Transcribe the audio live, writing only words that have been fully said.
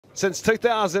Since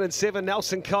 2007,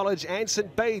 Nelson College and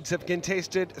St Bede's have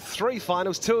contested 3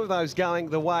 finals, 2 of those going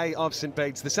the way of St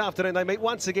Bede's. This afternoon they meet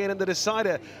once again in the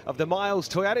decider of the Miles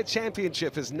Toyota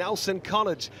Championship as Nelson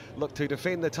College look to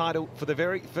defend the title for the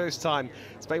very first time.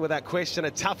 It's been without question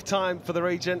a tough time for the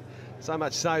region. So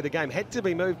much so the game had to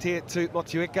be moved here to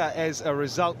Motueka as a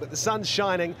result, but the sun's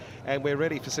shining and we're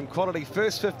ready for some quality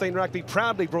First 15 rugby,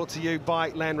 proudly brought to you by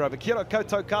Land Rover. Kia ora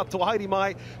koutou katoa, haere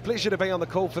mai. Pleasure to be on the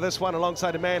call for this one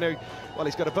alongside a man who, well,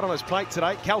 he's got a bit on his plate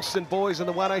today. Kelston boys in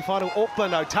the 1A final,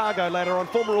 Auckland, Otago later on.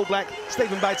 Former All Black,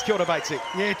 Stephen Bates. Kia ora, Batesy.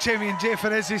 Yeah, Champion Jeff,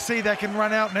 and as you see, they can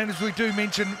run out, and as we do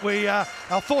mention, our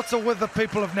thoughts are with the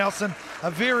people of Nelson. A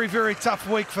very, very tough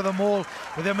week for them all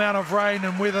with the amount of rain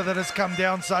and weather that has come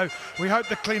down, so we hope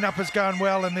the clean-up is going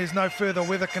well and there's no further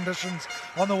weather conditions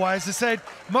on the way. As I said,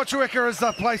 Motueka is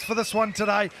the place for this one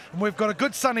today, and we've got a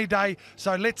good sunny day,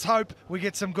 so let's hope we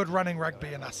get some good running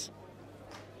rugby in us.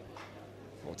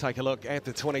 We'll take a look at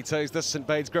the 22s. This St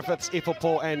Bede's, Griffiths,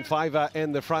 Epelpo and Favour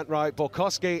in the front row.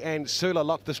 Borkowski and Sula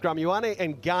lock the scrum. Ioane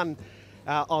and Gunn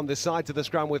on the sides of the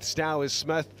scrum with Stowers,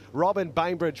 Smith. Robin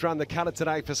Bainbridge run the colour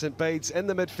today for St Bede's. In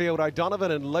the midfield,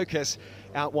 O'Donovan and Lucas.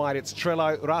 Out wide, it's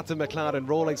Trillo, Rata, McLeod and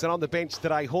Rawlings. And on the bench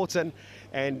today, Horton,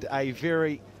 and a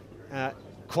very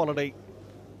quality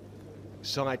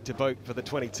side to boot for the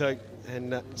 22.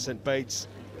 And St Bede's,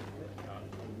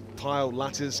 Pyle,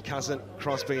 Lutters, Cousin,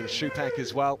 Crosby and Shupak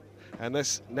as well. And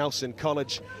this Nelson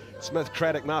College, Smith,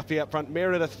 Craddock, Murphy up front,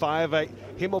 Meredith, Faiave,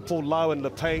 Himmelpool, Lowe and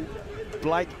Lepine,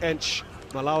 Blake, Inch,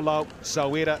 Malolo,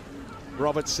 Saweda,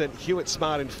 Robertson, Hewitt,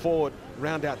 Smart and forward.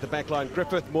 Round out the back line,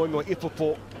 Griffith, Moimo,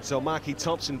 Epelpo, Zelmaki,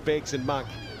 Thompson, Beggs and Monk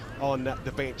on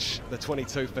the bench, the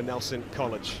 22 for Nelson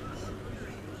College.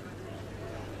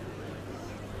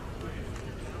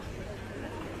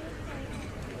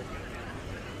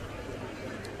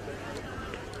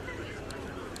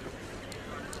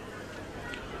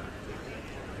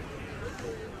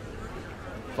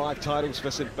 Five titles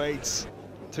for St Bede's,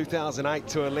 2008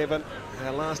 to 11,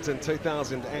 our last in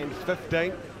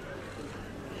 2015.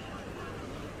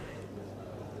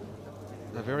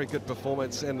 A very good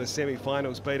performance in the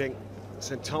semi-finals, beating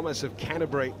St Thomas of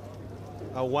Canterbury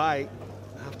away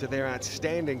after their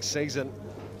outstanding season.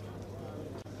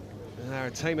 They're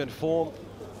a team in form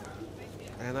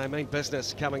and they mean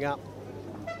business coming up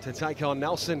to take on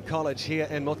Nelson College here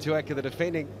in Motueka, the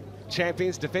defending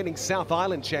champions, defending South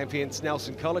Island champions.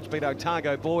 Nelson College beat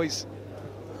Otago boys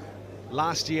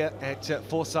last year at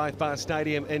Forsyth Bar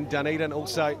Stadium in Dunedin.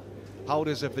 Also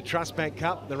holders of the Trust Bank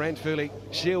Cup, the Ranfurly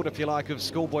Shield, if you like, of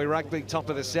schoolboy rugby, top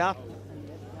of the South.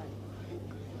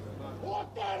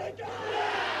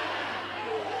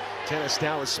 Tanner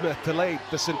Stowers Smith to lead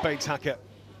the St Bede's Hucker.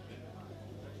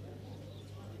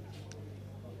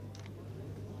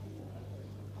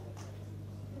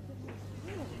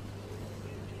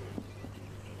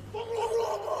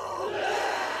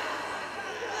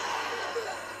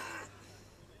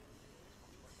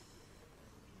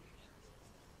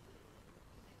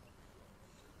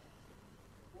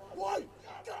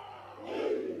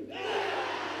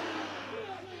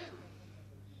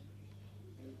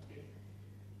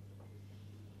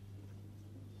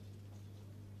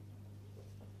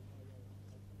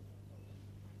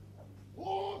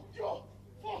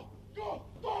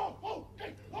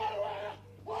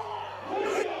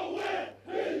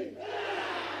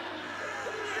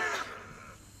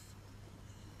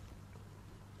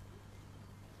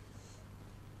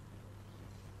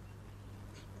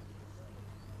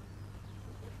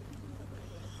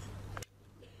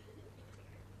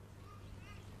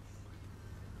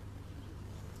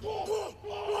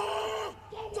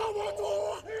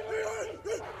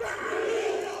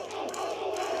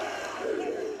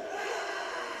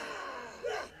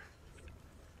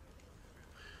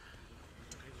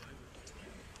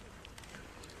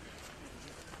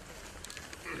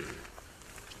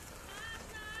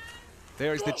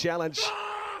 There is the challenge,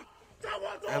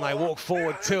 and they walk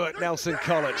forward to it, Nelson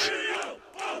College.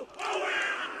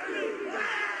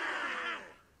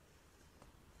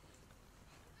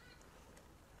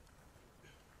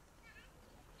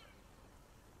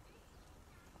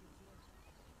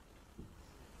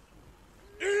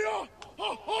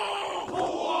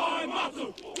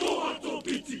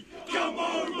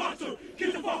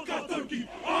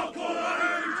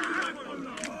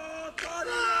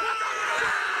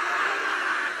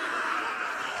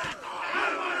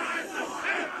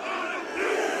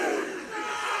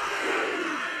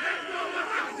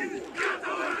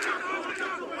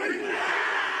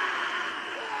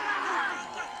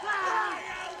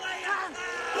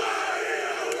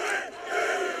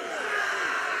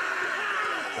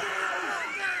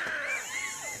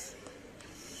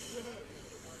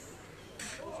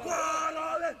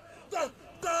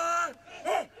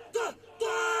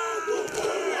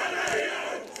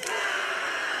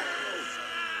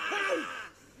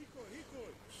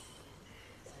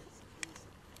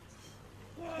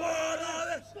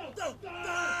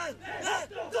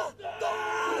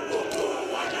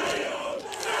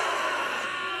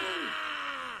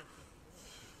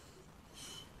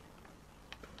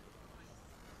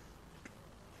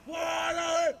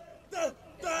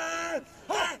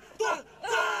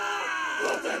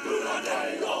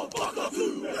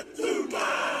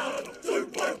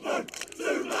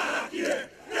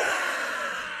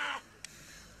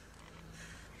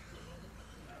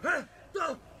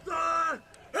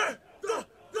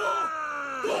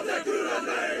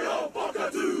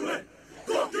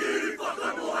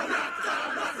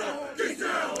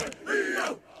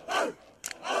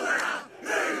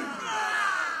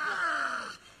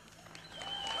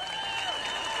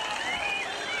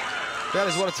 That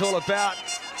is what it's all about.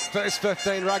 First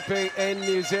 15 rugby in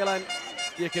New Zealand.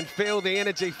 You can feel the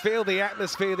energy, feel the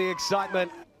atmosphere, the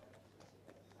excitement.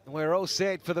 We're all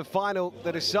set for the final,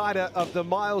 the decider of the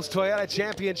Miles Toyota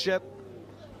Championship.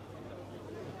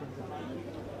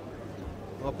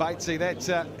 Well, Batesy, that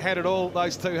had it all,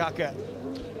 those two, Haka.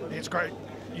 It's great.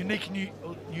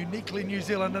 Uniquely New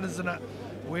Zealand, isn't it?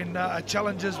 When a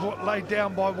challenge is laid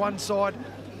down by one side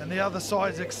and the other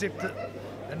sides accept it.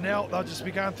 And now they'll just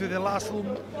be going through their last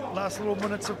little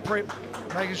minutes of prep,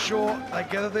 making sure they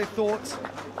gather their thoughts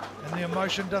and the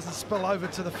emotion doesn't spill over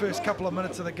to the first couple of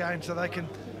minutes of the game, so they can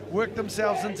work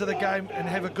themselves into the game and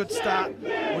have a good start,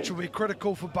 which will be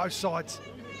critical for both sides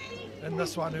in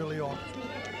this one early on.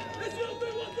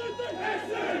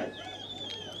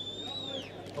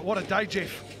 But what a day,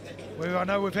 Jeff. I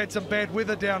know we've had some bad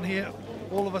weather down here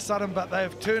all of a sudden, but they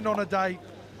have turned on a day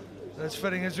that's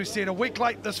fitting. As we said, a week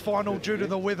late this final due to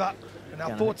the weather, and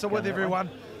our thoughts are with everyone,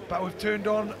 but we've turned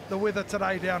on the weather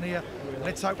today down here.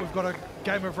 Let's hope we've got a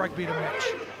game of rugby to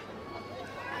match.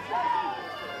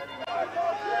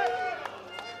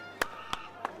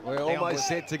 We're almost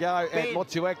set to go at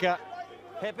Motueka.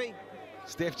 Happy?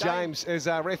 Steph James is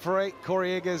our referee,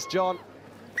 Corey Eggers, John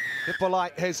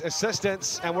Hippolyte, his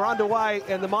assistants, and we're underway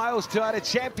in the Miles Toyota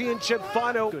Championship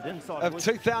final of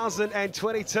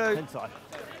 2022.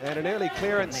 And an early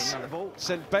clearance,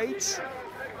 St. Bede's,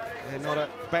 and not a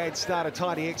bad start, a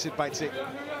tidy exit, Batesy.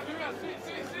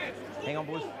 Hang on,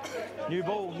 boys. New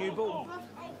ball, new ball.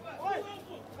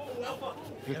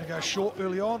 Going to go short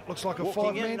early on. Looks like a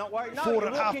Walking 5-man. No,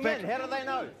 Forward at half back. How do they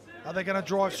know? Are they going to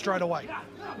drive straight away?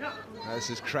 No,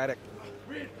 this is Craddock.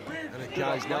 And it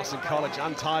goes Nelson College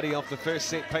untidy off the first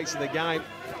set piece of the game.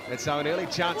 And so an early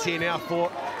chance here now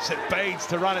for St. Bede's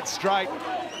to run it straight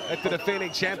at the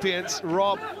defending champions.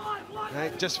 Rob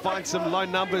just finds some low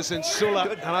numbers in Sula,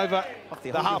 and over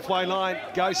the halfway line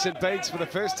goes St. Bede's for the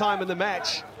first time in the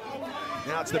match.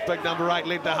 Now it's the big number 8,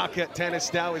 led the hooker, Tanner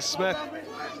Stowers Smith.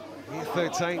 Year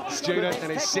 13 student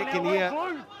in his second year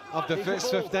of the first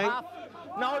 15.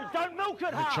 No, don't milk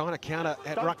it. They're trying to counter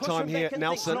at ruck time here,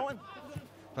 Nelson.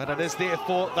 But it is there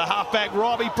for the halfback,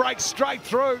 Rob. He breaks straight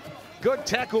through. Good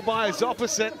tackle by his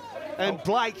opposite, and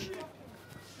Blake.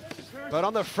 But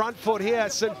on the front foot here,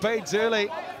 St. Bede's early.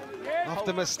 Off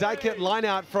the mistaken line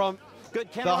out from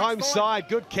the home side.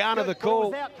 Good counter, the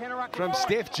call from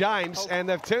Steph James, and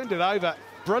they've turned it over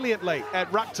brilliantly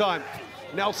at ruck time.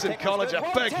 Nelson College, a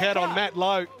big hit on Matt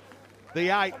Lowe, the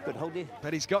 8.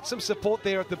 But he's got some support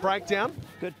there at the breakdown.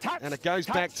 And it goes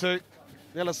back to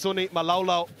Nelasuni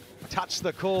Malolo. Touch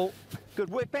the call. Good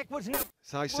work backwards.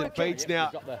 So St. Bede's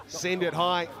now send it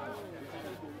high.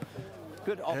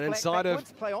 And inside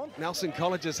of Nelson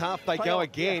College's half, they go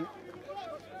again.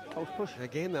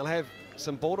 Again, they'll have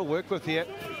some ball to work with here.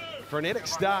 Frenetic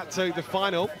start to the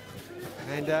final.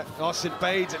 And St.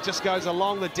 Bede's, it just goes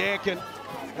along the deck, and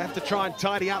they have to try and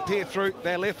tidy up here through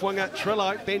their left winger,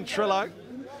 Trillo, Ben Trillo.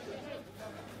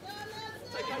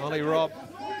 Ollie Robb.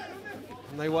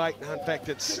 And they wait. No, in fact,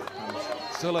 it's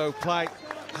Sulu play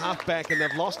halfback, and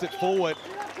they've lost it forward.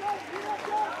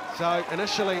 So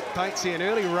initially, Batesy, an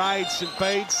early raid, St.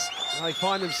 Bede's. They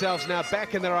find themselves now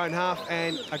back in their own half,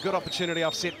 and a good opportunity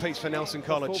off set piece for Nelson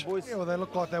College. Yeah, well, they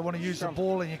look like they want to use the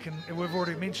ball, and we've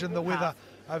already mentioned the weather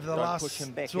over the last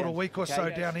sort of week or so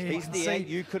down here. You can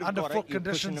see underfoot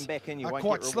conditions are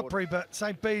quite slippery, but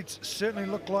St. Bede's certainly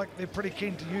look like they're pretty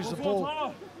keen to use the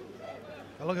ball.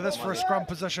 But look at this for a scrum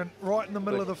position, right in the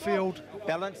middle of the field.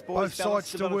 Both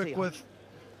sides to work with.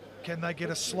 Can they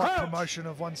get a slight promotion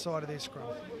of one side of their scrum?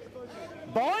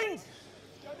 Bind!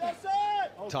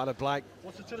 Tyler Blake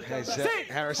has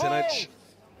Harrison Inch.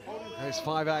 There's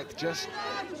 5'8", just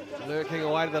lurking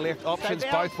away to the left. Options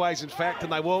both ways, in fact,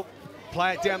 and they will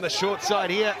play it down the short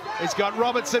side here. He's got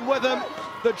Robertson with him.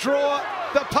 The draw,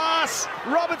 the pass.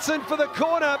 Robertson for the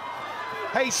corner.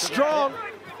 He's strong,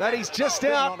 but he's just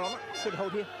out.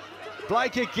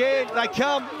 Blake again, they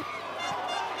come.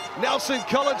 Nelson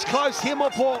College close,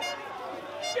 Himopo.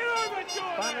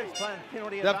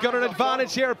 They've got an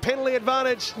advantage here, a penalty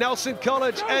advantage. Nelson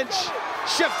College, Inch,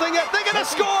 shifting it, they're going to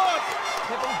score!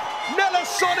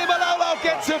 Nelasoni Malolo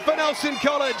gets it for Nelson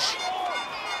College.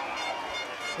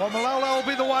 Well, Malolo will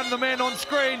be the man on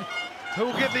screen, who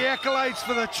will get the accolades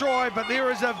for the try, but there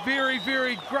is a very,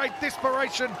 very great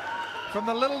desperation from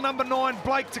the little number 9,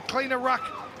 Blake, to clean a ruck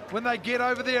when they get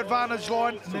over the advantage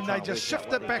line, and then they just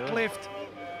shift it back left,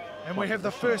 and we have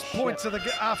the first points of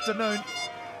the afternoon.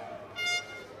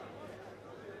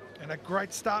 And a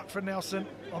great start for Nelson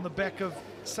on the back of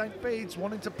St. Bede's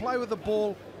wanting to play with the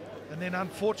ball, and then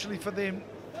unfortunately for them,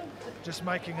 just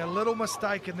making a little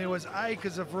mistake, and there was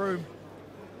acres of room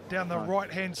down the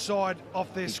right-hand side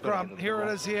of their scrum. Here it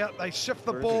is here. They shift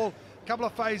the ball, a couple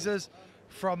of phases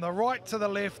from the right to the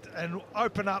left and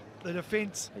open up the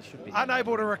defence.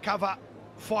 Unable to recover,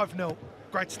 5-0.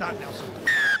 Great start, Nelson.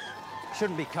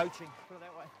 Shouldn't be coaching, put it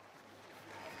that way.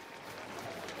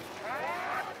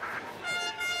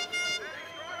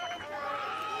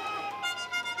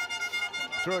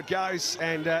 Through it goes,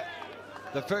 and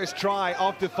the first try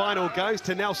of the final goes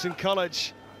to Nelson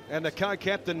College and the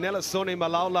co-captain Nelisone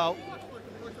Malaulau.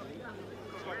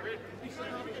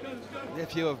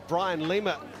 Nephew of Brian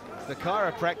Lima, the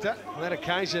chiropractor. On that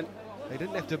occasion, he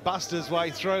didn't have to bust his way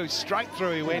through. Straight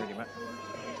through he went.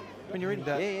 When you're ready,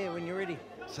 yeah, when you're ready.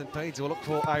 St. Bede's will look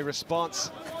for a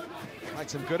response. Made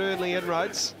some good early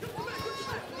inroads.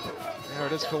 There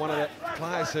it is for one of the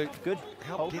players who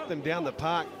helped get them down the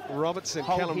park. Robertson,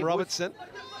 Callum Robertson.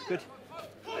 Good.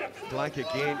 Blake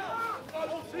again.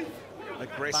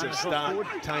 Aggressive start,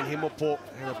 Tane Himmelport,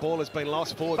 and the ball has been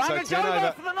lost forward, so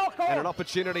turnover and an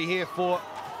opportunity here for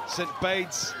St.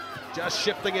 Bede's. Just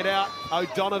shifting it out,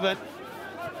 O'Donovan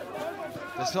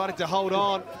decided to hold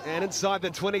on, and inside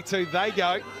the 22 they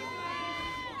go.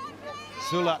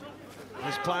 Sula,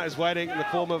 his players waiting in the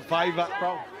form of Favour.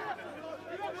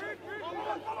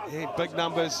 Yeah, big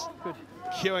numbers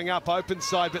queuing up open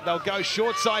side, but they'll go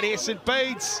short side here, St.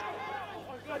 Bede's.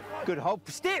 Good hold,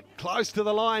 step. Close to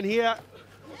the line here.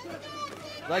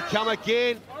 They come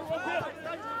again.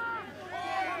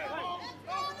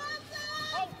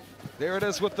 There it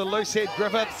is with the loose head,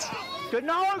 Griffiths. Good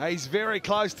no. He's very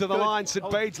close to the line. St.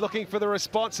 Bede's looking for the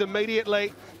response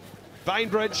immediately.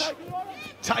 Bainbridge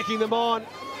taking them on.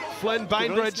 Flynn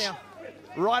Bainbridge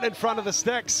right in front of the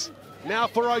sticks. Now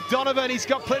for O'Donovan, he's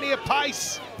got plenty of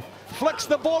pace. Flicks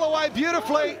the ball away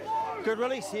beautifully. Good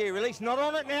release here, release, not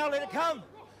on it now, let it come.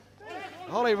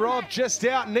 Ollie Robb just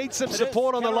out, needs some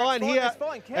support on the line here,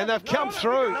 and they've come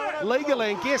through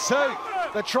legally, and guess who?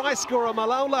 The try scorer,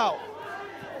 Malaulau.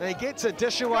 He gets a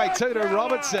dish away too to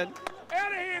Robertson,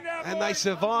 and they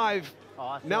survive.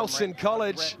 Nelson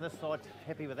College. This side,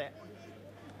 happy with that.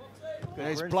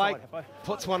 As Blake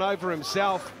puts one over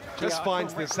himself, just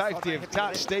finds the safety of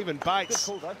touch, Stephen Bates.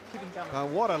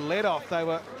 What a let-off. They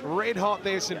were red hot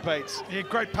there, St. Bede's. Yeah,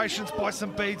 great patience by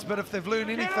St. Bede's, but if they've learned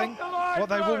anything, what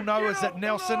they will know is that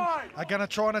Nelson are going to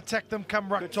try and attack them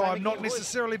come ruck time, not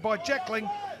necessarily by jackling,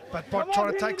 but by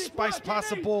trying to take space past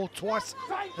the ball twice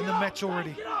in the match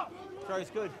already.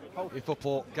 Throw's good.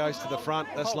 Ifoport goes to the front.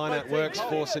 This line-out works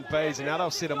for St. Bede's, and now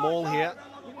they'll set a maul here.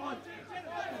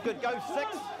 Good, go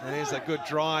 6. And there's a good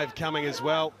drive coming as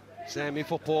well. Sam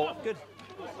Ifoport. Good.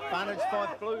 Advantage,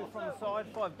 5 blue from the side,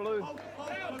 5 blue.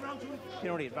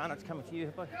 Penalty advantage coming to you,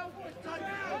 Hippo.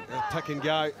 Pick and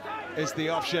go is the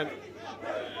option.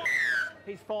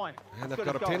 He's fine. And they've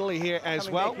got a penalty here as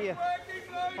well.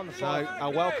 So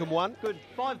a welcome one. Good.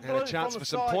 5 and a chance for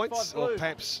some points, or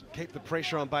perhaps keep the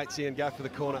pressure on Batesy and go for the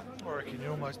corner. I reckon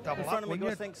you almost double up,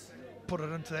 wouldn't you? Put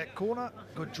it into that corner.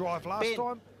 Good drive last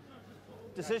time.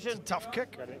 Decision. Tough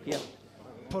kick. Yeah.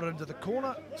 Put it into the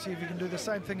corner. See if you can do the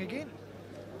same thing again.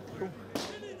 Cool.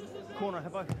 Corner,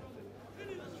 Hippo.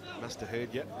 Must have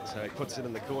heard you. So he puts it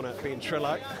in the corner. Ben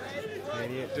Trillo.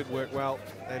 And yeah, it did work well.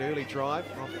 That early drive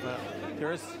off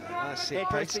there is set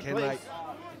piece. Can they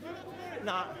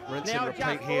rinse and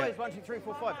repeat here? Boys, 1, 2, 3,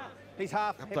 4, 5. He's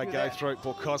half. Up they go through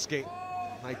Borkowski.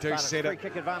 They do set it. Free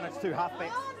kick advantage, 2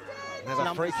 halfbacks. They have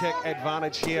a free kick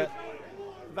advantage here.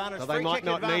 So they might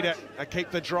not need it. They keep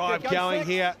the drive going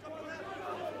here.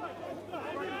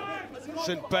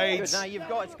 St. Bede's. No, you've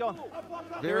got, it's gone.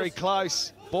 Very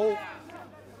close. Ball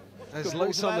is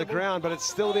loose on the ground, but it's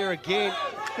still there again.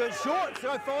 Good short,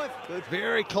 go 5. Good.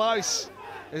 Very close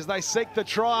as they seek the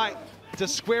try to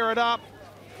square it up.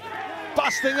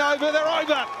 Busting over, they're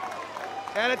over.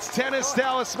 And it's Tanner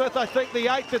Stower-Smith, I think the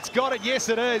 8th that's got it. Yes,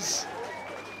 it is.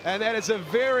 And that is a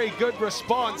very good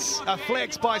response. A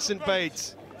flex by St.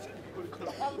 Bede's.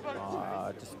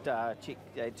 Just check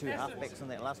 2 halfbacks on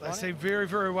that last one. They seem very,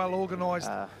 very well organised.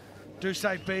 Do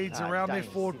say Bede's around their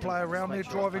forward play, around their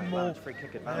driving maul.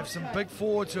 They have some big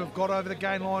forwards who have got over the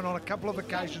gain line on a couple of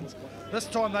occasions. This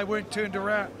time they weren't turned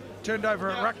over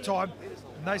at ruck time,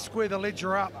 and they square the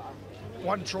ledger up.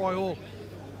 1 try all.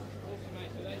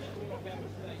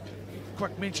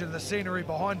 Quick mention of the scenery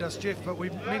behind us, Jeff, but we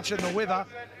mentioned the weather,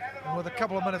 and with a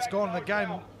couple of minutes gone in the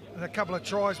game and a couple of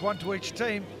tries, 1 to each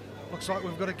team, looks like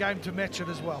we've got a game to match it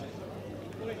as well.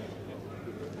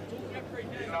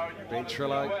 Ben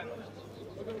Trillo,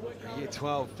 year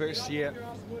 12, first year,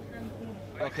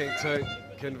 looking to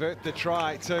convert the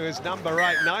try to his number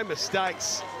 8, no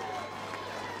mistakes.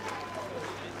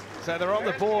 So they're on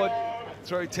the board.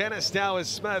 through tennis now is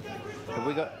Smith.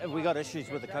 Have we got issues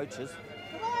with the coaches?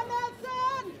 Come on,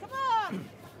 Nelson! Come on!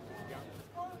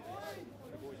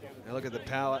 Now look at the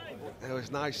power. There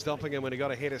was no stopping him when he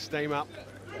got a head of steam up.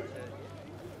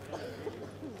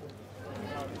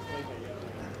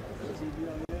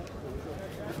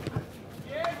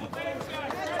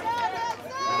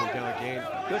 There we go again.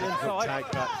 Good inside.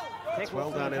 Take, but it's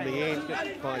well done in the end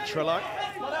by Trillo.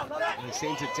 He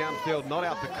sent it downfield, not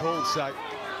out the call, so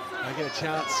they get a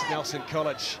chance, Nelson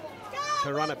College,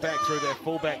 to run it back through their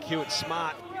fullback, Hewitt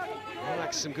Smart. He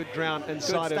makes some good ground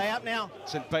inside Stay up now. of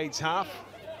St. Bede's half.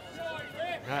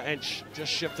 And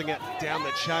just shifting it down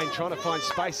the chain, trying to find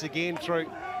space again through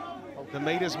the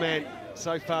meters man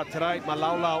so far today,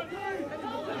 Malolo.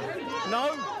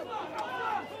 No.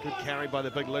 Good carry by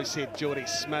the big loose head, Geordie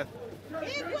Smith.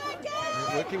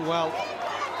 Working well.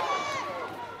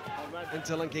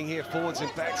 Interlinking here, forwards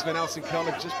and backs for Nelson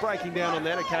College, just breaking down on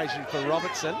that occasion for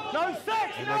Robertson. No, six.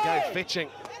 And they go fetching.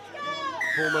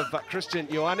 Form of Christian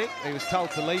Ioane. He was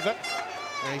told to leave it.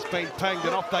 And he's been pinged,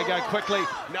 and off they go quickly.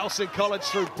 Nelson College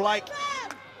through Blake.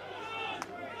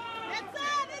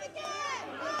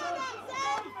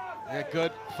 Yeah,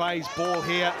 good phase ball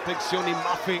here. Big Sione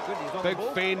Muffy, big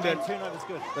fend, and Turnover's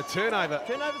good. the turnover.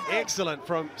 Turnover's good. Excellent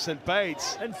from St.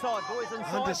 Bede's. Inside, boys,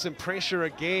 inside. Under some pressure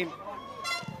again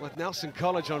with Nelson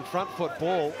College on front foot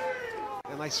ball.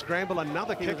 And they scramble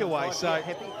another kick away. So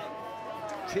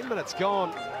 10 minutes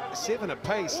gone, 7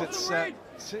 apiece. It's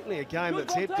certainly a game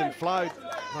that's ebbed and flowed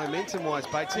momentum-wise,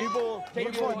 Batesy.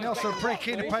 Looks like Nelson are pretty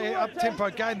keen to play up-tempo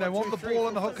game. They want the ball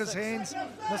in the hooker's hands.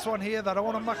 This one here, they don't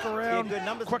want to muck around,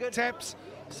 quick taps.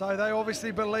 So they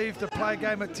obviously believe to play a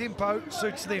game at tempo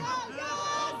suits them.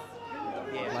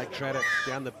 Blake Craddock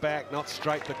down the back, not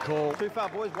straight the call. Too far,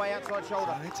 boys, way outside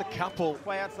shoulder. It's a couple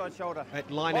Way outside shoulder. at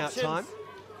line-out time.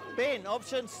 Ben,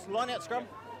 options, line-out scrum.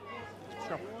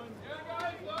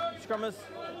 Scrummers.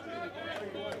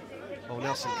 Well,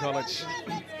 Nelson College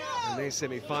in their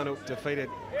semi-final defeated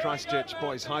Christchurch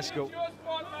Boys High School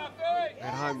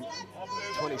at home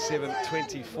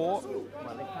 27-24.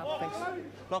 Thanks.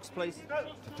 Blocks, please.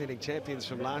 Defending champions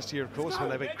from last year, of course, when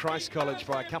they beat Christ College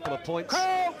by a couple of points.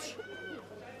 Coach!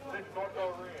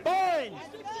 Bind!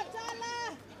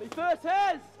 He first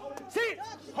has. Sit!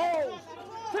 Hold!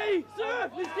 T,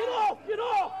 serve, get off, get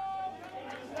off!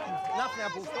 Enough now,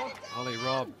 Bullstorm. Ollie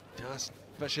Robb just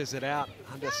fishes it out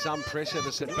under some pressure.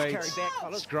 The St. Carried Bede's back,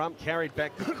 fellas. scrum carried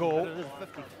back the call. It is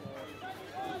 50.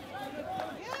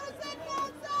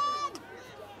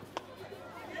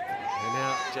 And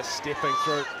now just stepping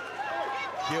through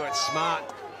Hewitt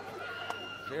Smart.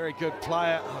 Very good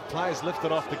player. The player's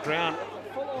lifted off the ground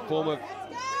in the form of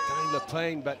Dane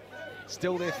Lepine, but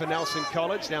still there for Nelson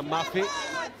College. Now Muffy.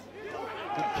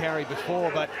 Good carry before,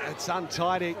 but it's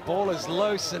untidy. Ball is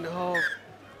loose and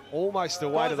almost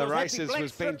away to the races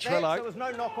was Ben Trillo. There was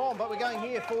no knock on, but we're going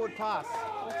here, forward pass.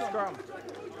 Scrum.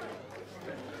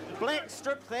 Black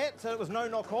stripped that, so it was no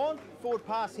knock on. Forward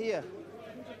pass here.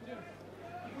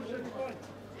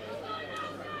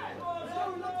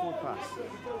 Forward pass.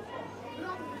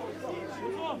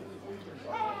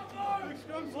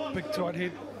 Big tight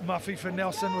head Muffy for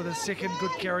Nelson with his second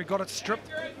good carry. Got it stripped.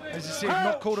 As you said,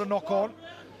 not called a knock on.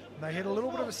 They had a little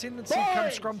bit of ascendancy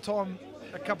come scrum time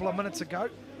a couple of minutes ago.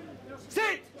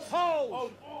 Sit!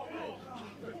 Hold!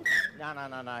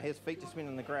 No. His feet just went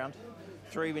on the ground.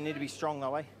 3, we need to be strong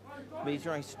that way.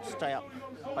 Measuring, stay up.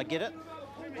 I get it.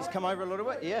 Just come over a little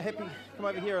bit. Yeah, happy. Come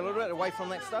over here a little bit, away from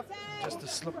that stuff. Just a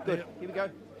slip Good. there. Here we go.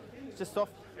 Just off.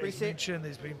 As Reset. mentioned,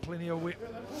 there's been plenty of wet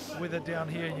weather down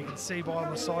here, and you can see by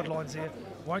on the sidelines here.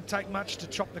 Won't take much to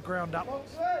chop the ground up.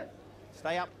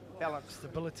 Stay up. Balance.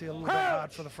 Stability a little bit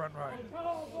hard for the front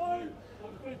row.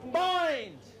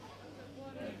 Bind!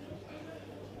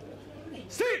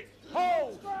 Sit!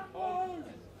 Hold!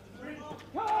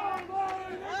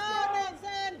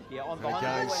 Yeah, on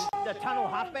behind goes. the tunnel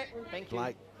halfback. Thank you.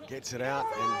 Blake gets it out,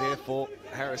 and therefore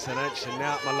Harrison Inch, and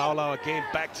now Malolo again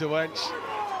back to Inch.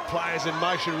 Players in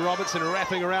motion. Robertson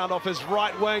wrapping around off his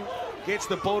right wing, gets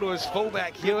the ball to his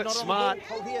fullback Hewitt Not on the Smart.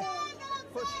 ball. Hold here.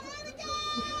 Push.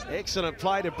 Excellent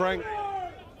play to bring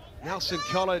Nelson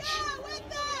College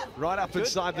right up Good.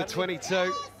 inside the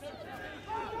 22.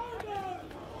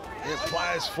 And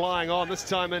players flying on, this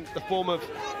time in the form of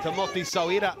Timothy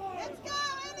Soeda.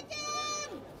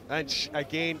 And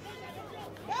again,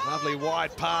 lovely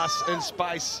wide pass in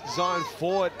space, zone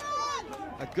forward.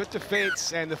 A good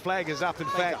defence, and the flag is up, in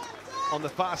fact, on the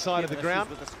far side of the ground.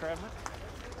 With this crowd, mate.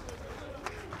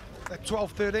 That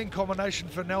 12-13 combination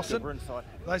for Nelson. We're inside.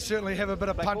 They certainly have a bit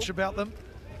of Back punch ball. about them.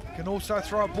 Can also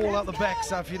throw a ball out the back,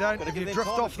 so if you don't, Gotta if you give them drift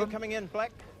time. off If you're them, coming in,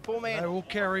 Black. 4-man. They will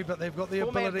carry, but they've got the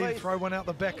ability to throw one out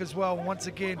the back as well. Once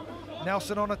again,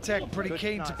 Nelson on attack, pretty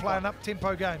keen to play an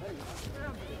up-tempo game.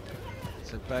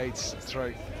 So Bede's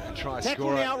through, try Tackle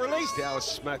scorer. now, release. Stowers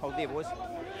Smith Hold there, boys.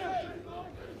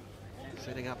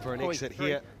 setting up for an Boys, exit 3.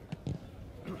 here.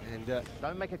 And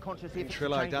Don't make a conscious effort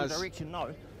Trillo to change does. the direction, no.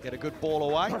 get a good ball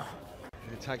away.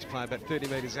 And it takes play about 30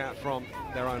 metres out from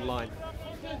their own line.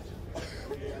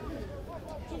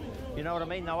 You know what I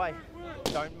mean? No way.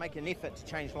 Don't make an effort to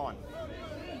change line.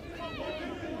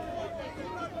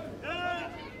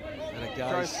 And it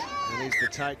goes, and he's the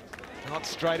take. Not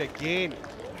straight again.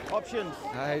 Options.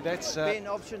 Hey, that's, Ben,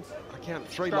 options. I count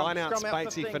 3 Scrum- line-outs, scrum out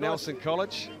Batesy, 15 for guys. Nelson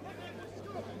College.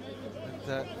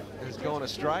 It has gone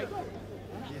astray.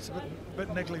 Yes, a bit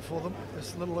niggly for them.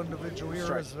 This little individual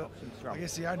errors. I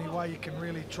guess the only way you can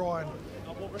really try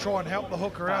and help the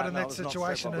hooker out in that it's not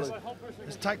situation straight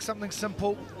is take something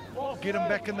simple, get him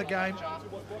back in the game,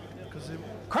 because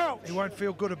he won't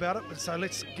feel good about it. But so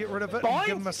let's get rid of it and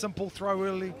give him a simple throw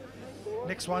early.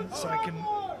 Next one, so he can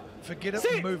forget it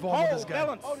and move on with his game.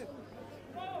 Balance.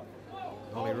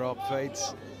 Ollie Robb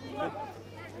feeds.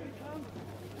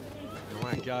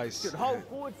 Away it goes. Good hold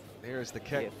forward. There is the Yeah,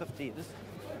 kick. 50 it is.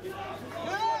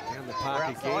 Down the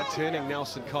park again, turning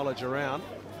Nelson College around.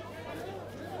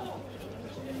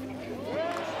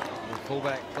 The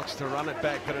fullback looks to run it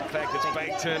back, but in fact it's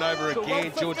big turnover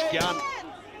again. George Gunn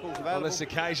Ball's on available. this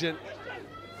occasion.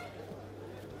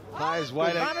 Players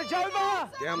waiting Advantage over.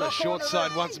 down the short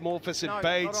side once more for St. No, not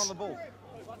Bede's. on the ball.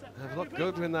 They've looked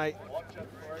good when they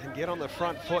can get on the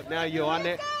front foot. Now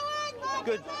Ioane,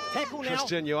 Good tackle now.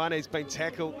 Christian Ioane's been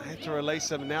tackled, had to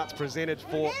release him. Now it's presented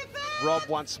for Rob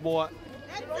once more.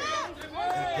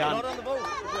 Gunn. Not on the ball.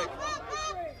 Good.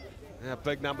 Now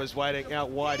big numbers waiting out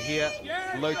wide here.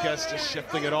 Lucas just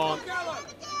shifting it on.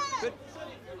 Good.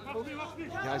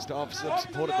 Goes to opposite,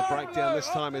 supported the breakdown this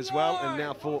time as well. And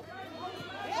now for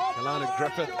Alana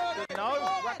Griffith. Good. No,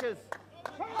 Ruckers.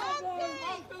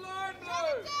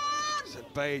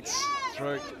 St. Bede's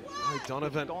through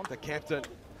O'Donovan, the captain.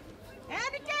 And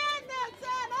again,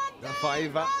 Nelson. Now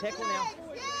Faiva. Tackle now.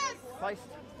 Yes. Placed.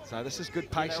 So this is good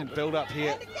patient build up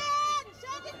here And again.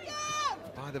 Shut it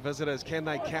down. by the visitors. Can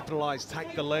they capitalise,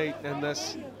 take the lead in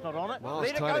this Not on it. Miles Let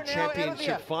it go Toner now, out of Championship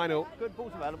there. final? Good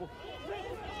ball's available.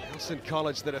 Nelson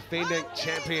College, the defending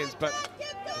champions, but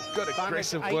good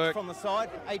aggressive Advantage, 8 work from the side.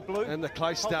 8 blue. and the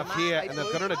close Hold the stuff mark, here. 8 And they've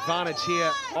blue. got an advantage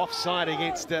here, offside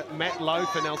against Matt Lowe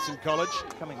for Nelson College.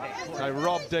 Coming back. So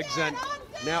Rob digs in.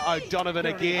 Now O'Donovan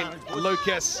again.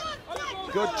 Lucas,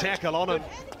 good tackle on him.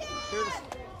 Here it is.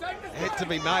 Had to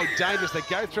be made. Dangerous. They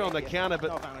go through on the counter,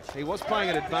 but he was playing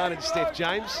an advantage, Steph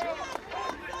James.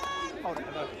 Hold it.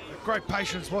 No. Great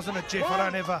patience, wasn't it, Jeff? I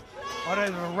don't have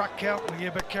a ruck count. We get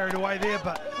a bit carried away there,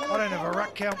 but I don't have a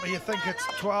ruck count where you think it's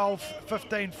 12,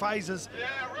 15 phases.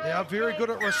 They are very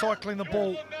good at recycling the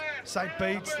ball, St.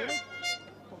 Bede's.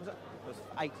 What was it? It was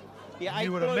 8. Yeah, 8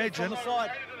 You would blue imagine, from the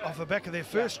side. off the back of their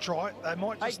first try, they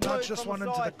might just 8 blue nudge this from one the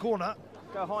into the side. corner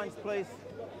Go Hines, please.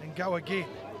 and go again.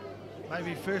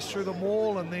 Maybe first through the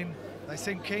maul, and then they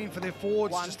seem keen for their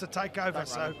forwards 1. just to take over. Don't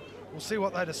So run. we'll see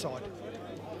what they decide.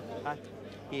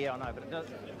 Yeah, I know, but it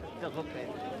does look bad.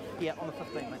 Yeah, on the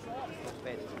 15, mate. It looks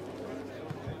bad.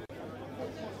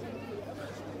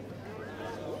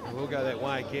 We'll go that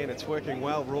way again. It's working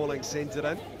well. Rawlings sends it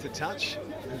in to touch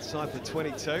inside the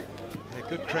 22. And a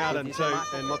good crowd in too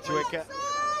in Motueka.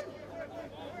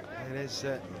 And as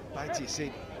Batesy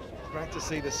said, great to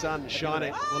see the sun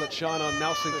shining. Will it shine on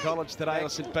Nelson College today or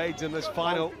St. Bede's in this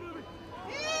final?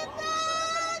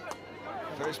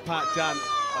 First part done.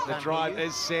 The drive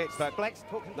is set, but Black's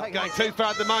talking. not going too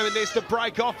far at the moment. There's the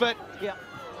break off it. Yeah.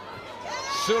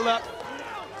 Sula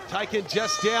taken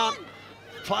just down.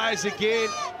 Players again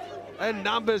in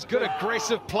numbers. Good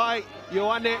aggressive play.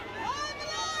 Ioane.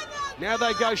 Now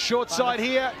they go short side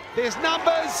here. There's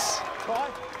numbers. Try.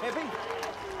 Happy.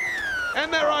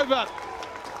 And they're over.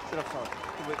 Good offside.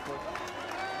 Good work, boys.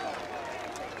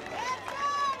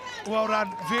 Well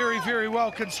done, very, very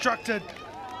well constructed.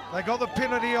 They got the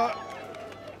penalty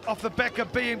off the back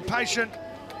of being patient,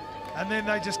 and then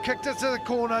they just kicked it to the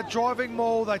corner, driving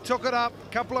maul. They took it up, a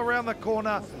couple around the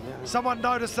corner. Someone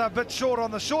noticed they're a bit short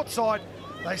on the short side.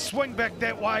 They swing back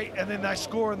that way, and then they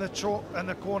score in the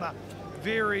corner.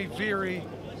 Very, very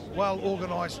well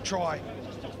organised try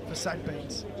for St.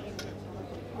 Bede's.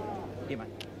 Yeah, mate.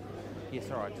 Yes,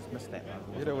 all right, just missed that.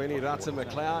 Irawini Rata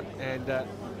McLeod and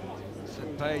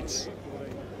St. Bede's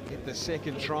get the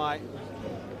second try.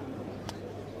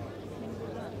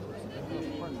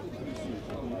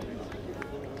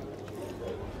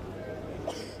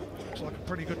 Looks like a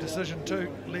pretty good decision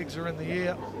too. Legs are in the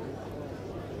air.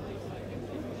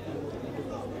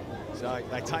 So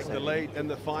they take the lead in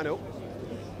the final.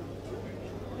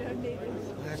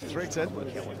 They've threatened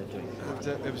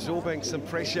after absorbing some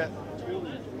pressure.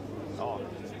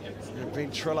 And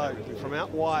Ventrilo from out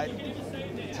wide.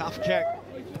 Tough kick.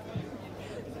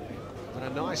 But a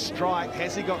nice strike.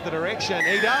 Has he got the direction?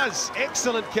 He does.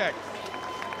 Excellent kick.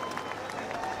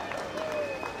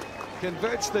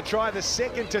 Converts the try, the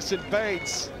second to St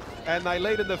Bede's, and they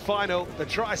lead in the final. The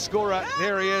try scorer,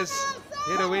 there he is,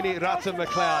 Inuini Rata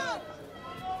McLeod.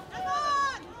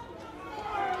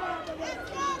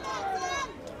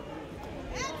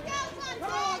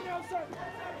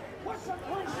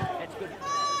 That's good.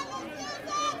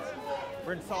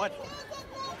 We're inside.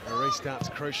 The restart's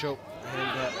crucial,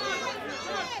 and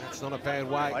it's not a bad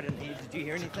way. I didn't hear. Did you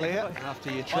hear anything? Clear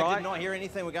after you I try. did not hear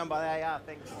anything. We're going by the AR.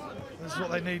 Thanks. This is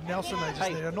what they need, Nelson. They just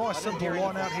Hey, need a nice I didn't simple hear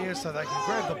line out anything. here so they can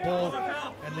grab the ball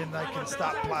and then they can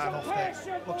start playing off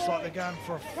that. Looks like they're going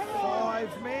for a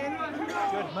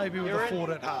 5-man, maybe with You're a in.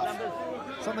 forward at half. Numbers.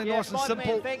 Something Yeah, nice and 5 man,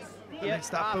 simple, thanks. and then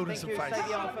start building some thank you. faces.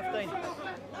 Stay on 15. Well,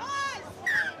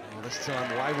 this time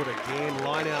Wayward again,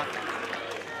 line out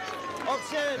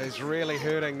Option. is really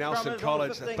hurting Nelson Scrummers on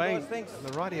College. 15, They've been guys, thanks. in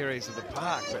the right areas of the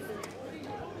park, but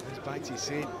as Batesy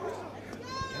said,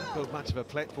 can't build much of a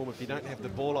platform if you don't have the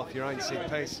ball off your own set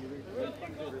piece.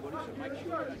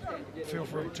 Feel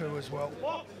for him too as well,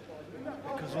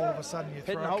 because all of a sudden you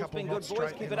throw Hitting a hole's couple been knots good, boys.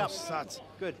 straight Keep and it it up. starts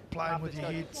Good. playing with your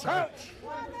Let's head. go. So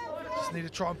just need to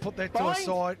try and put that to a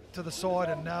side, to the side,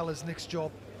 and nail his next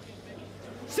job.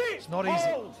 It's not easy.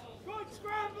 Good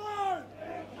scrambler!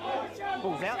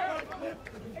 Balls out.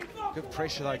 Good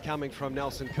pressure though coming from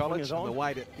Nelson College on the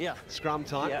way to Yeah. scrum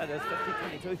time. Yeah, that's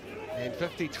 50-22. And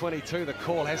 50-22, the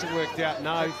call hasn't worked out.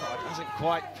 No, doesn't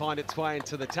quite find its way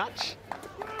into the touch.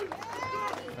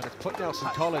 But it's put Nelson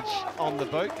College on the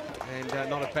boot, and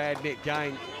not a bad net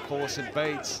gain for St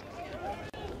Bede's.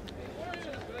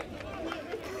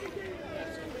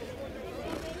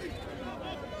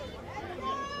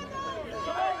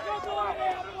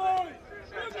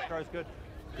 Throw's good.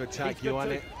 Good take, He's good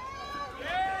Ioane. too.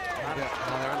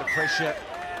 They're under pressure.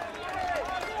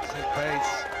 St Bede's,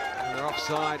 and they're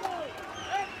offside.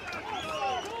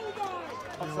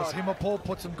 It was Himapol,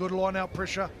 put some good line out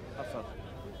pressure, Offside.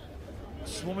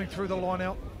 swimming through the line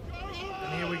out.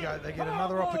 And here we go, they get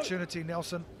another opportunity,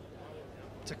 Nelson,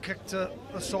 to kick to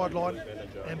the sideline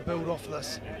and build off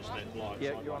this.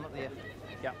 Yeah, you're on it there.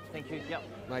 Yeah, thank you. Yeah.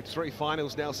 Made 3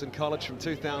 finals, Nelson College from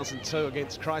 2002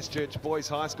 against Christchurch Boys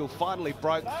High School. Finally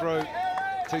broke through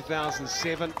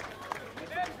 2007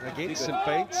 against St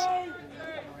Bede's.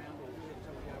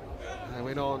 They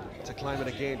went on to claim it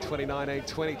again 2019,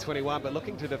 2021, but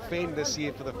looking to defend this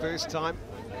year for the first time.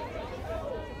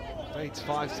 Bede's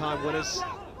 5-time winners.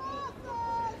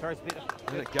 Throw's better.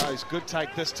 And it goes. Good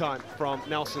take this time from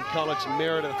Nelson College.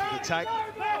 Meredith with the take.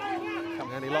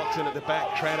 And he locks in at the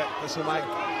back. Craddock, this will make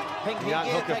the young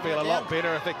hooker feel a lot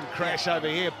better if it can crash over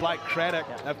here. Blake Craddock,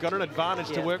 they've got an advantage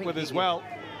to work with as well.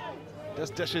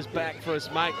 Just dishes back for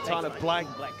his mate, Tyler Blake.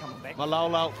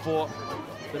 Malolo for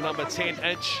the number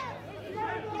 10-inch.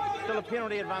 Still a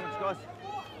penalty advantage, guys.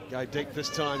 Go deep this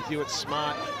time. Hewitt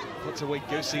Smart puts a wee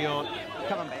goosey on.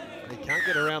 Coming back. He can't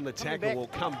get around the tackle, will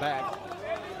come back.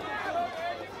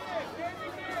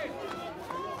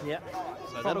 Yeah.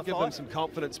 So that'll give them some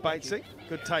confidence, Batesy.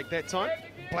 Good take that time.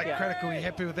 Blake Craddock will be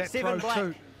happy with that 7 throw Black.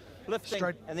 too. Lifting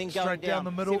Straight, and then going straight down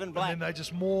the middle, 7 and Black. then they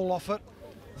just maul off it.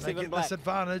 And they 7 get Black. this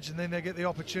advantage, and then they get the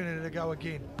opportunity to go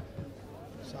again.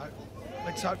 So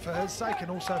let's hope for his sake and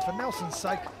also for Nelson's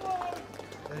sake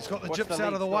that he's got the Watch jips the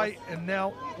out of the leads, way, guys. and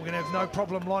now we're going to have no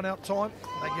problem line out time.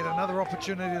 They get another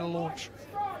opportunity to launch.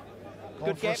 Gone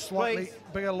Good for a gap, slightly please.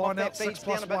 bigger Off line that out, 6 beach,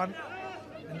 plus down a 1,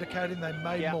 indicating they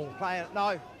may Yeah, maul. playing it.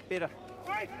 No, better.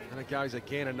 And it goes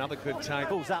again, another good take.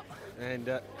 Pulls up.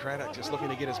 And Craddock just looking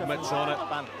to get his mitts on it.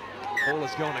 Fun. Ball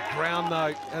has gone to ground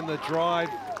though in the drive.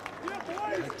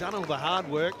 They've done all the hard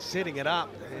work setting it up,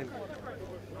 and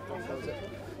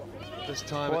this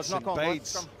time Well, it's knock St on, boys. Bede's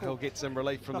Scrum. who'll get some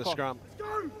relief from Knock the on. scrum.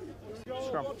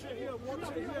 Scrum. Watch it here.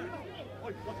 Watch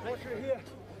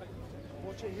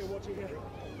it here. Watch it here.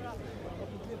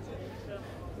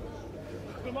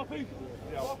 Come up, Pete.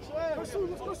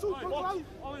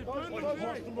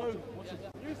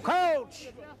 Coach.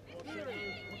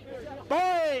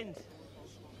 Bind.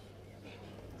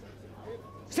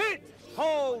 Sit.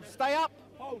 Hold. Stay up.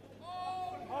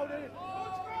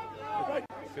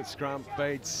 Good scrum,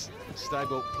 Bede's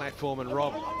stable platform, and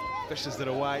Rob fishes it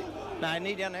away. No,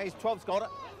 knee down there. He's 12's got it.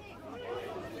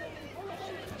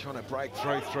 Trying to break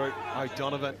through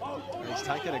O'Donovan. He's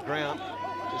taken a ground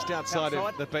just outside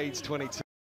of the Bede's 22.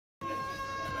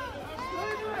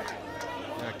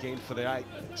 Now again for the 8.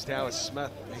 Stowers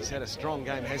Smith, he's had a strong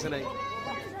game, hasn't he?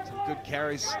 Some good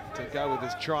carries to go with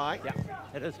his try. Yeah,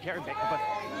 it is carry back a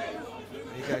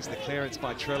bit. Here goes the clearance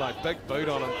by Trillo. Big boot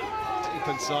on him. Deep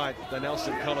inside the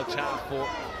Nelson College half for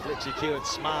Fletcher Kewitt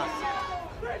Smart,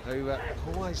 who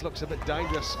always looks a bit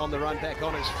dangerous on the run back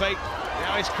on his feet.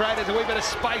 Now he's created a wee bit of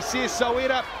space here.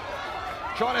 Soeda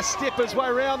trying to step his way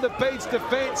around the Bede's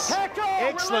defence.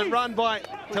 Excellent run by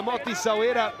Timothy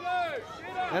Soeda.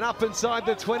 And up inside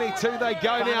the 22 they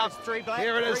go now.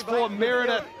 Here it is for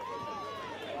Meredith.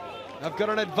 They've got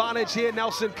an advantage here,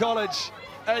 Nelson College.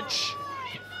 Inch.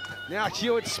 Now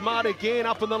Hewitt Smart again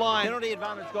up in the line. Penalty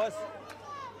advantage, guys.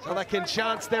 So they can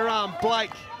chance their arm.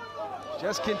 Blake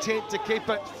just content to keep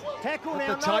it Tackle with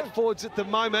now, the tight no. forwards at the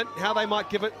moment. How they might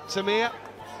give it to Samir.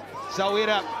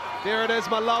 Soeda. There it is,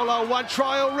 Malolo. 1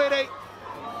 try already.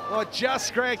 Oh, just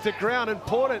scragged the ground.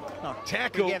 Important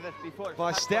tackle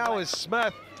by Stowers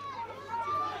Smith.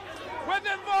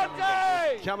 Within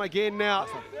 40! Come again now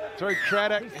through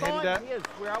Craddock. He's fine. And He is.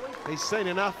 Where are we? he's seen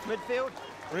enough. Midfield.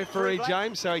 Referee Black.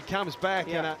 James, so he comes back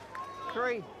and a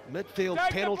 3. midfield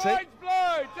Take penalty. the points,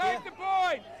 Blue! Take the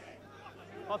point!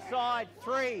 Offside.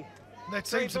 3. That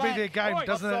Three seems to be black. their game, Point.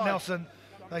 doesn't it, Offside. Nelson?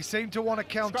 They seem to want to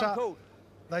Scrum counter. called.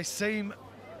 They seem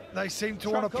to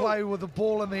Scrum want to called. play with the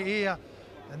ball in the air.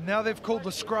 And now they've called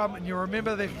the scrum. And you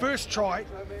remember their first try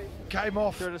came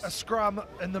off Sure it is. a scrum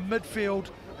in the midfield,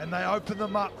 and they opened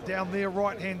them up down their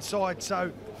right-hand side.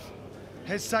 So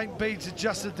has St. Bede's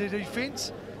adjusted their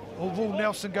defence, or will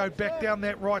Nelson go back down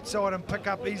that right side and pick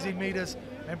up easy metres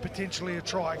and potentially a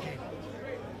try again?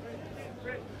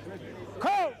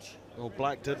 Coach! Well,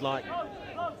 Blake did like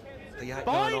the 8-9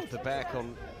 Bind. off the back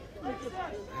on that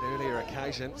earlier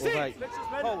occasion. Will they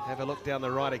Hold. have a look down the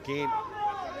right again?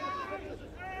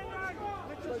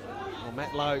 Well,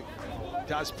 Matt Lowe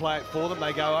does play it for them.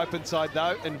 They go open side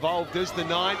though. Involved is the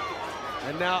 9.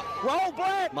 And now Roll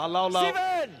Black! Malolo.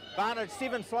 7! Advantage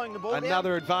 7 slowing the ball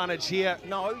another advantage here. down.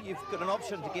 No, you've got an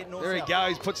option to get north There he south.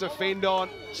 goes, puts a fend on,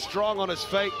 strong on his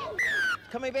feet.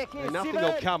 Coming back here, And nothing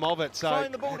 7. will come of it, so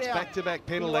Slowing the ball it's down. back-to-back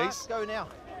Good luck. penalties. Go now.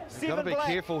 They've got to 7 be Black.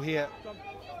 careful here,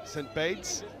 St.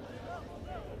 Bede's.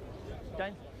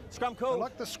 Dane. Scrum I call.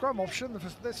 like the scrum option,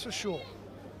 that's for sure.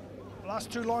 The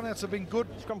last 2 lineouts have been good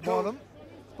Scrum by call. them.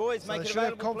 Boys, So make they it should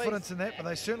have available, confidence please. in that, but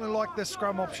they certainly like this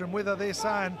scrum option. Whether we're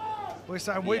saying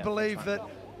we Yeah, believe that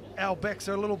our backs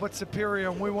are a little bit superior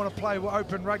and we want to play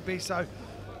open rugby, so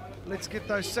let's get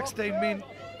those 16 men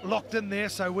locked in there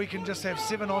so we can just have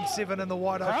 7-on-7 in the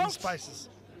wide open Crouch. spaces.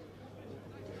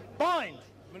 Bind.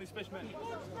 Many specimen.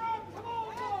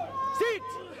 Sit.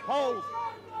 Hold.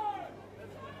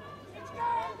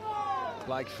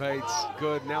 Blake feeds,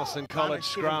 good Nelson College Advantage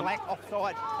 7 scrum. Black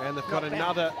offside. And they've got Not bound.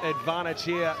 another advantage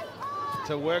here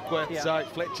to work with. Yeah. So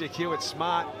Fletcher Hewitt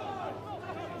Smart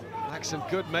makes some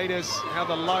good meters. How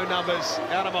the low numbers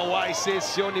out of my way, says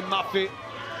Sione Muffet.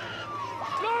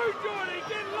 Low, Jordy,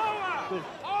 get lower! Good.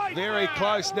 Aye, Very sir.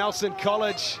 close, Nelson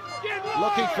College Get lower!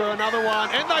 looking for another one,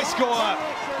 and they score.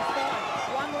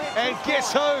 And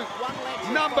guess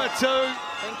who? Number 2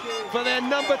 Thank you. for their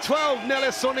number 12,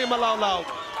 Nelisone Malolo.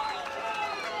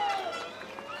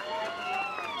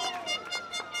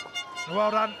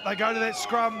 Well done. They go to that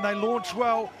scrum, they launch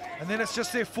well, and then it's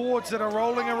just their forwards that are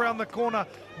rolling around the corner.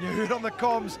 You heard on the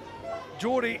comms,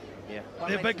 Geordie, Yeah.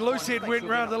 their big loose head went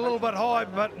round a little bit high,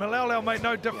 but Malaulau made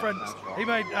no difference. He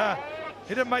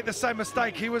didn't make the same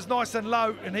mistake. He was nice and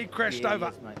low, and he crashed over.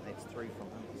 Yes, mate, that's 3 from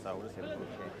him. So we'll just have a look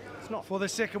here. It's not For the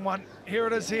second one. Here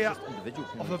it is here, individual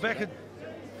off the penalties.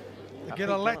 back. They get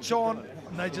a latch on,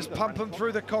 and they just pump him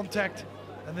through the contact,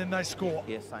 and then they score.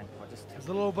 Yeah, same. I just There's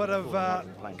a little bit of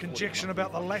conjecture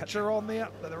about the latcher on there,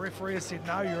 but the referee has said,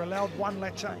 no, you're allowed 1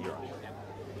 latcher.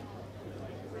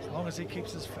 As long as he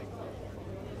keeps his feet.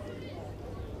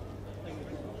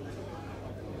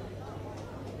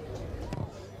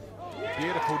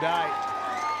 Beautiful day,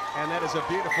 and that is a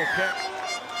beautiful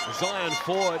kick. Zion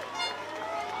forward.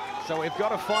 So we've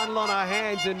got a final on our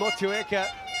hands in Motueka,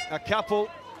 a couple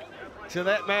to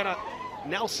that manner.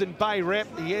 Nelson Bay rep,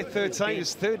 the year 13,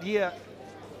 his 3rd year,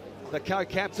 the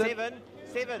co-captain.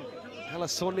 7.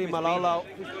 Nelisone Malolo,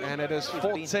 and it is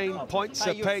 14 points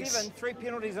Hey, you're apiece 7, 3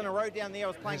 penalties in a row down there. I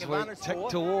was playing as we advantage tick for.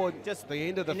 toward Just the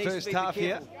end of the you need to first be half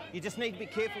here. careful. You just need to be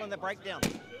careful in the breakdown.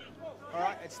 All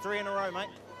right, it's 3 in a row, mate.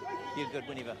 You're good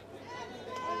whenever.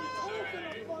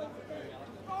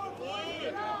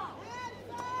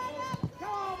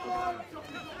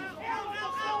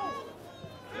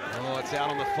 Oh, it's out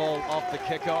on the full off the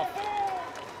kickoff.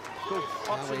 Good.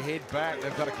 Now we head back.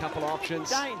 They've got a couple of options.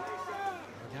 Dane.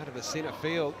 Out of the centre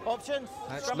field. Options.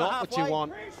 That's Scrum not what you halfway.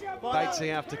 want, Batesy,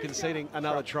 after conceding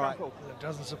another try. Scrum It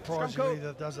doesn't surprise Scrum you call.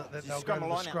 either, does it, that Just they'll go scrum to a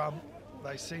the line out. scrum.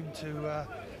 They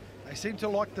seem to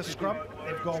like the scrum.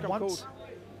 They've gone Scrum once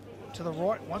to the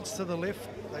right, once to the left.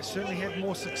 They certainly had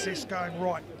more success going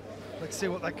right. Let's see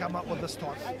what they come up with this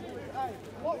time.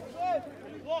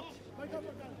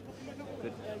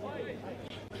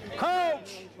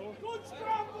 Coach. Good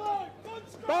scrum, Blue.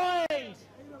 Good scrum. Bind.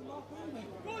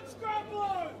 Good scrum,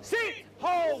 Blue. Sit.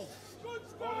 Hold. Good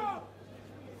scrum.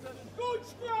 Good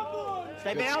scrum, Blue.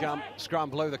 Stay Good down. scrum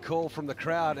blew the call from the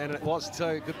crowd, and it was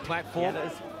too. Good platform. Yeah, it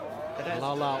is. It is.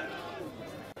 Lolo.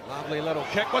 Lovely little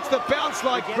kick. What's the bounce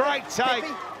like? Together. Great take.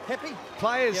 Happy.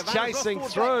 Players Yeah, Van's lost chasing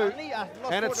forward through, back. Only,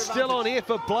 lost and it's forward still on advantage.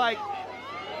 here for Blake.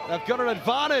 They've got an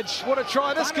advantage. What a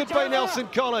try this could be, Advantage over. Nelson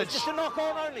College. It's just a knock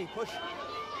on only. Push.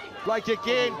 Blake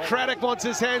again. Craddock wants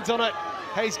his hands on it.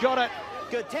 He's got it.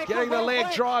 Good tackle. Getting the well leg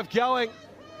played. drive going.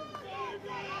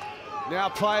 Now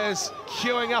players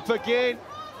queuing up again.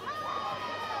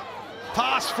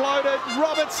 Pass floated.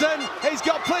 Robertson. He's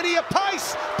got plenty of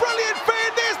pace. Brilliant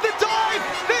feed. There's the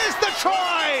dive. There's the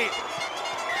try.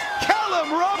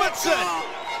 Callum Robertson.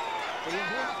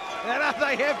 And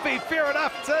they have been fair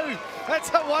enough too. That's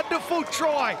a wonderful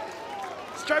try.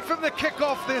 Straight from the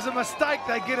kickoff, there's a mistake.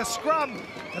 They get a scrum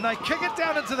and they kick it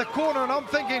down into the corner, and I'm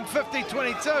thinking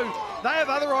 50-22. They have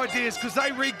other ideas because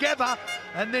they regather,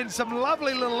 and then some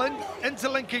lovely little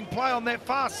interlinking play on that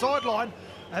far sideline,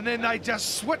 and then they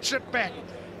just switch it back.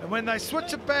 And when they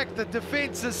switch it back, the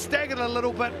defence is staggered a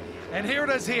little bit, and here it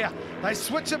is here. They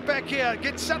switch it back here,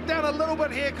 get shut down a little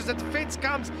bit here because the defence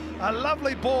comes, a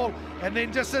lovely ball, and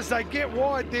then just as they get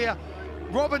wide there,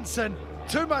 Robinson,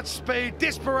 too much speed,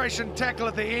 desperation tackle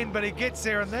at the end, but he gets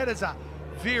there, and that is a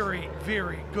very,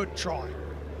 very good try.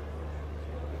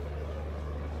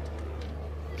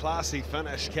 Classy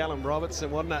finish, Callum Robertson,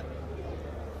 wasn't it?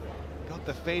 Got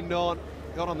the fend on,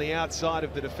 got on the outside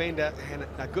of the defender, and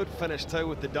a good finish too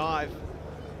with the dive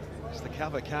as the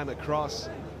cover came across.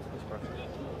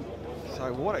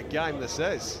 So what a game this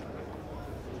is.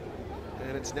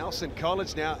 And it's Nelson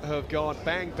College now who have gone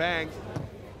bang, bang.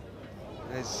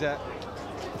 As Ryan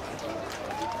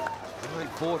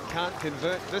Ford can't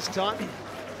convert this time.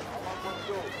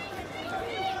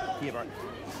 Yeah, bro.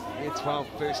 Year 12,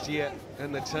 first year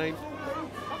in the team.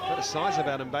 Got a size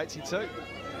about him, Batesy, too.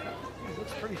 He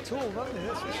looks pretty tall, doesn't he?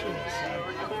 That's for sure. So,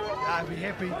 I'd be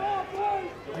happy,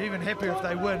 be even happier if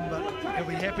they win, but he'll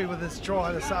be happy with his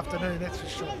try this afternoon, that's for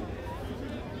sure.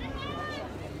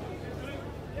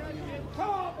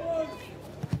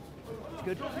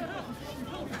 Good.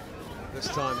 This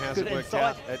time, how's Good it worked inside.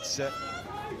 out? It's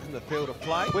in the field of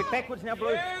play. Work backwards now,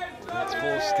 Blue. That's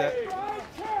forced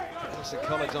Nelson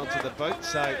College onto the boot.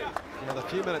 So, another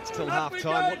few minutes till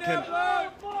half-time. What can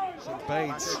St.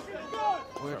 Bede's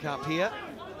work up here?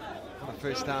 What a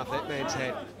first half that man's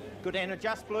had. Good and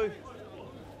adjust, Blue.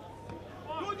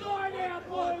 Good line out,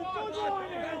 Blue. Good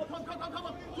line out.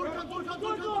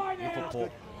 Good line out. Liverpool.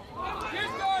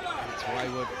 Just got it. It's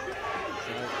wayward.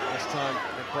 So this time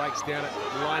it breaks down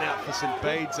at line out for St.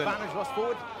 Bede's, and Advantage lost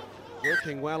forward.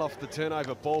 working well off the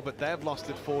turnover ball, but they've lost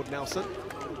it forward, Nelson.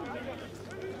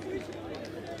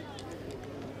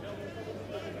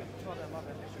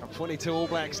 .22 All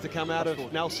Blacks to come out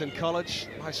of Nelson College.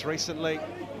 Most recently,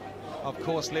 of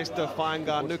course, Lester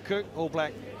Whainga-Nuku, All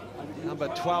Black number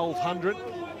 1200.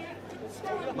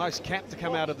 Most capped to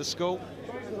come out of the school.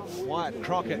 Wyatt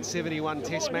Crockett, 71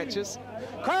 test matches.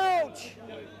 Coach!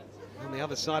 On the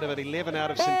other side of it, 11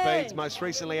 out of St. Bede's. Most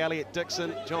recently, Elliot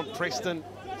Dixon, John Preston,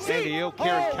 Andy Hill,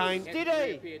 Kieran Kane,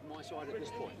 Steady.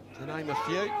 to name a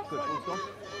few.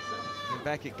 And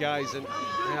back it goes, and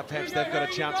now perhaps they've got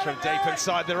a chance from deep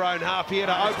inside their own half here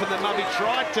to open the mummy.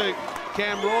 Tried to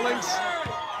Cam Rawlings,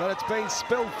 but it's been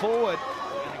spilled forward.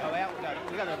 Go out,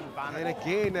 we got an advantage. And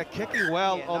again, they're kicking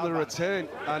well Yeah, on no the return,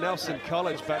 Nelson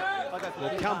College, but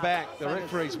they'll come back. The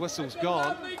referee's whistle's gone.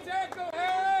 Lovely tackle,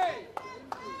 hey!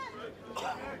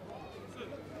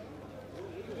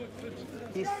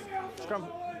 Yes. Scrum.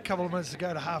 A couple of minutes to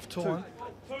go to half-time.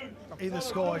 Either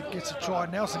side gets a try.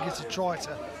 Nelson gets a try. It's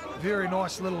a very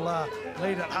nice little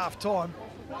lead at half-time.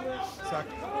 So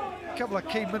a couple of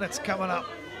key minutes coming up.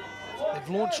 They've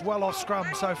launched well off scrum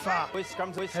so far. Where's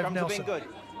scrums? Where's Have scrums have Nelson. been good.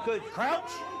 Good.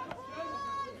 Crouch.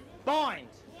 Bind.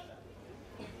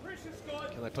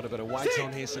 Can they put a bit of weight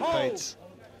on here, St. Hold. Bede's?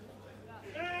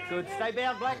 Good. Stay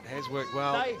bound, Blake. It has worked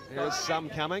well. Stay. There is some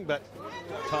coming, but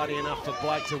tidy enough for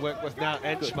Blake to work with now.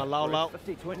 Inch Malolo.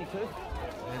 50-22.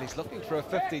 And he's looking for a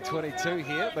 50-22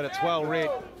 here, but it's well read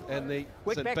in the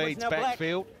Quick St. backwards Bede's now, Black.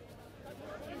 backfield.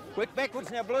 Work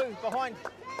backwards now, Blue. Behind.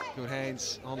 Good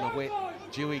hands on the wet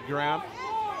dewy ground.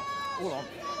 All on.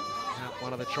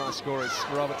 One of the try scorers,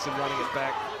 Robertson, running it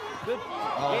back. Good.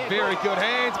 Oh, Yeah, very good. good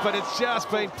hands, but it's just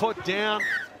been put down.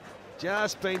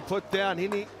 Just been put down.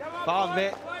 Hini, above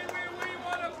that.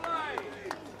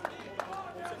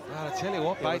 I tell you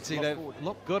what, Batesy, they've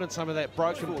looked good in some of that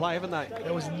broken play, haven't they?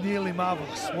 That was nearly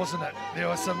marvellous, wasn't it? There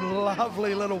were some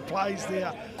lovely little plays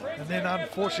there. And then,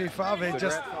 unfortunately, Fave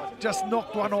just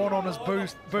knocked one on his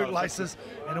bootlaces,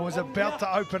 and it was about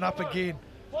to open up again.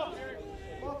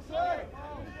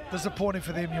 Disappointing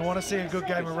for them. You want to see a good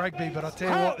game of rugby, but I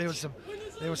tell you what,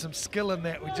 there was some skill in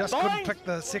that. We just couldn't pick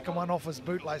the second one off his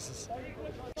bootlaces.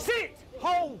 Sit!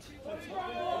 Hold!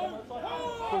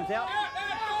 Pulls out.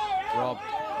 Rob.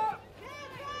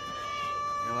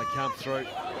 Now they come through.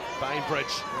 Bainbridge,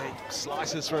 he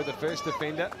slices through the first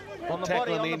defender.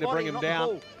 Tackle in the end to bring him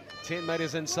down. 10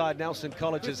 metres inside Nelson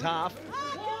College's half.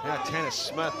 Now Tanner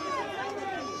Smith.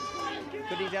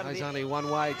 There's only one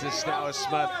way to Stour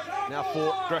Smith. Now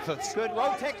for Griffiths. Good,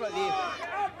 well tackled there.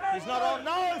 He's not on,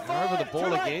 no! They're over the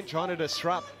ball again, trying to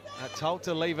disrupt. Told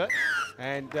to leave it,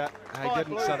 and they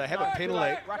didn't, so they have a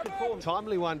penalty.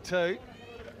 Timely one too.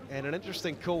 And an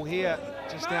interesting call here,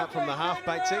 just out from the half,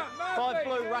 Batesy. 5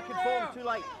 blue, rucking form, too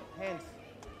late. Hands.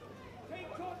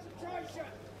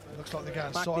 Looks like they're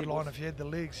going sideline. If you had the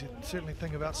legs, you'd certainly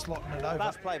think about slotting it over.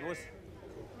 Fast play, boys.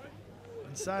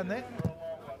 And saying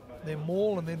that, their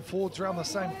maul and then forwards around the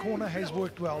same corner has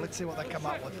worked well. Let's see what they come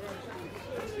up with.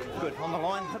 Good, on the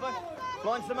line, Hibbo.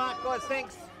 Line's the mark, guys,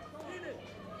 thanks.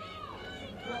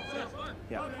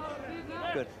 Yeah,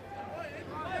 good.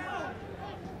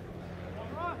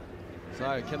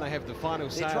 So can they have the final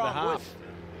say of the trying, half? boys.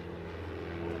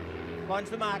 Line's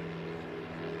the mark.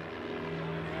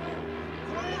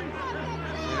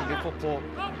 Good football.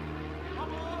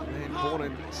 Man born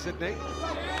in Sydney.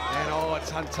 And oh,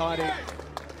 it's untidy.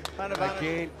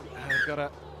 Again, they've got a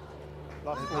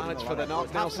advantage for the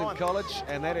Nelson College,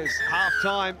 and that is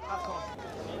half-time.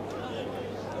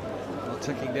 Well,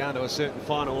 ticking down to a certain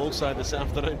final also this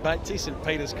afternoon. Batesy, St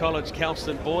Peter's College,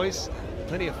 Kelston boys.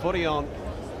 Plenty of footy on,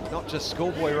 not just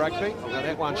schoolboy rugby. Now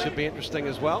that one should be interesting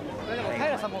as well.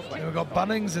 And we've got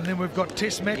Bunnings, and then we've got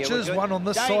test matches, one on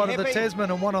this side of the Tasman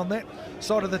and one on that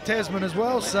side of the Tasman as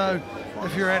well. So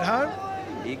if you're at home,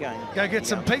 go get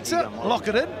some pizza, lock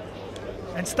it in,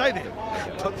 and stay there.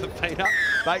 Put the feet up.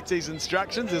 Batesy's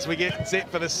instructions as we get set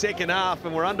for the second half,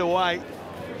 and we're underway.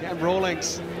 Cam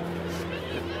Rawlings.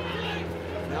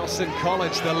 Nelson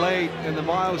College the lead in the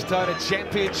Miles Toda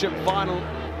Championship final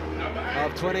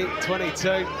of 2022.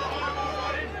 And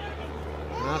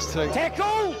us to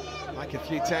Tackle! make a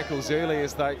few tackles early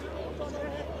as they,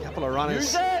 a couple of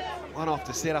runners, one off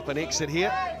to set up an exit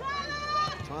here.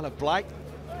 Tyler Blake.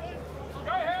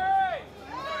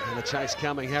 And the chase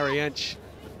coming, Harry Inch.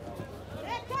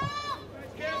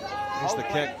 Here's the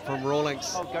kick from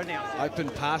Rawlings. Open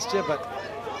pasture, but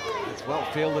it's well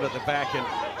fielded at the back. And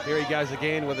here he goes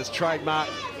again with his trademark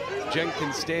jink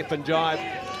and step and jive.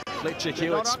 Fletcher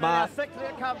Hewitt smart.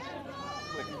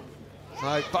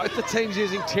 So both the teams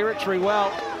using territory well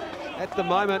at the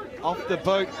moment, off the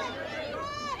boot.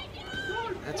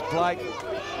 That's Blake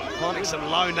finding some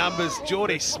low numbers.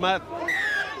 Geordie Smith.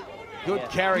 Good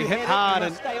carry, hit hard,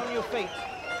 and stay on your feet.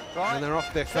 Right? And they're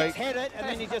off their feet. Hit it, and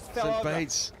then you just fell St over.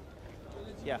 Bede's.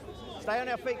 Yeah, stay on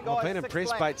our feet, guys. I've been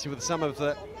impressed, Batesy, with some of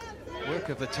the work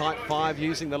of the tight five,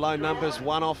 using the low numbers,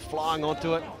 one off, flying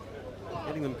onto it,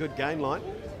 getting them good game line.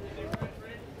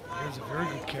 There's a very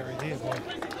good carry there by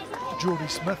Geordie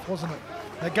Smith, wasn't it?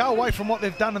 They go away from what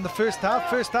they've done in the first half.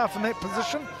 First half in that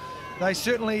position, they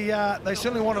certainly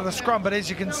wanted a scrum, but as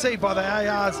you can see by the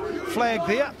AR's flag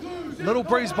there, little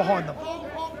breeze behind them.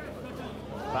 Oh,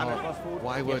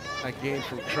 wayward again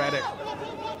from Craddock.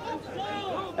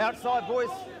 Outside, boys.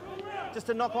 Just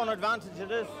a knock-on advantage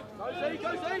it is.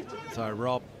 So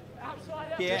Rob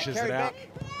dishes it out.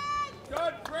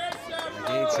 Back.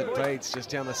 Again, St Bede's just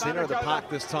down the centre of the park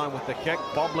this time with the kick.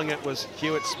 Bobbling it was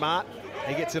Hewitt Smart.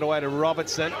 He gets it away to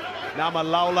Robertson. Now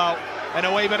Malolo in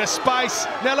a wee bit of space.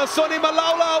 Now Lasoni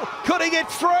Malolo, could he get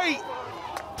free?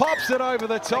 Pops it over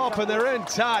the top and they're in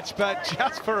touch, but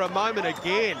just for a moment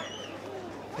again.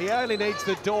 He only needs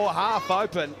the door half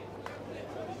open.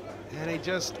 And he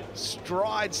just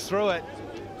strides through it.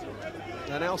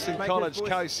 The Nelson College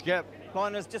co-skip.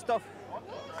 Line is just off.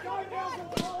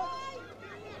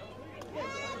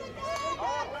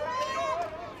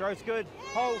 Throw's good.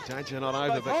 Hold. Danger not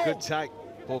over, but good take.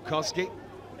 Borkowski.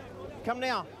 Come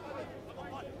now.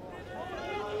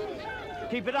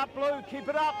 Keep it up, Blue. Keep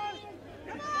it up.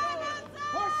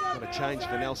 Got a change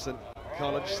for Nelson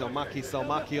College.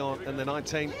 Salmaki on in the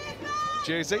 19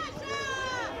 jersey.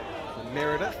 And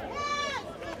Meredith.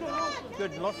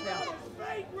 good. Lost now.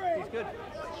 He's good.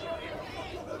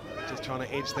 Just trying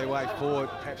to edge their way forward.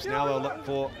 Perhaps now they'll look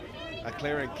for a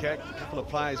clearing kick. A couple of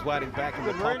players waiting back in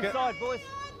the Good. We're pocket. inside, boys.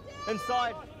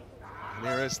 Inside. And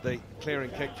there is the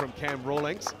clearing kick from Cam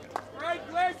Rawlings. Great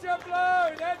pressure,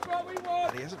 Blue. That's what we want.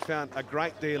 But he hasn't found a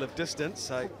great deal of distance,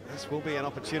 so this will be an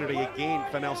opportunity again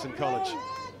for Nelson College.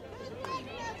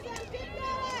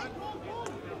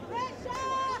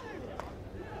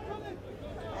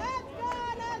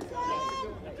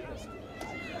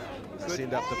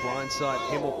 Send up the blind side,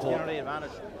 Himmelport. Penalty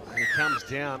advantage. And he comes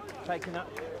down, Taking up.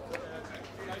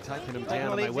 taking him Taking down, the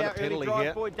and they legs win a out. Early penalty drive,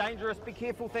 here. boy. Dangerous. Be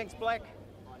careful. Thanks, Black.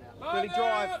 Early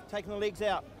drive. Taking the legs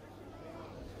out.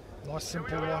 Nice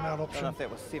simple line out I don't know option. if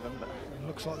that was 7, but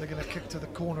Looks like they're going to kick to the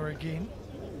corner again.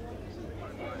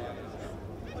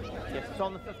 yes, it's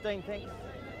on the 15. Thanks.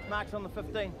 Mark's on the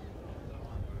 15.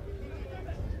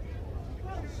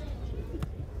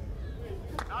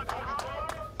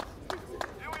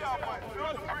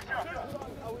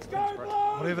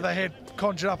 Whatever they had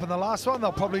conjured up in the last one,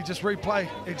 they'll probably just replay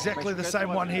exactly the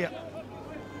same one here.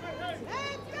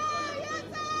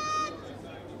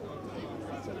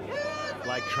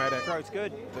 Blake Craddock, Throws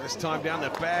good. first time down the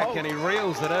back, and he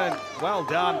reels it in. Well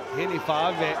done, Henry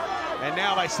Favet. And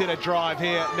now they set a drive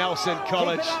here. Nelson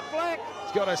College. Keep it up, Black.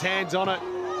 He's got his hands on it.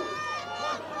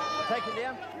 Take it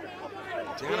down.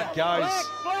 Down it goes.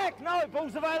 Black, no,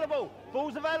 ball's available.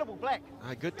 Ball's available, Black.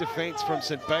 A good defence from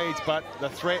St Bede's, but the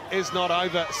threat is not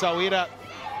over. Soeda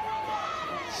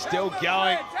still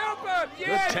going. Help him. Good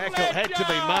Yes, tackle had to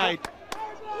be made.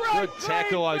 Good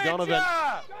tackle, O'Donovan.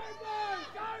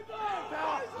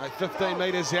 15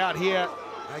 metres out here.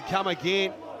 They come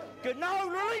again. Good, no,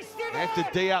 release it. They have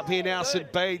to D up here now,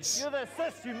 St Bede's. You're the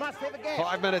assist, you must have a gap.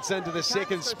 5 minutes into the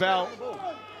second spell.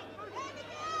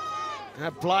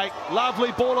 Blake,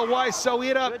 lovely ball away,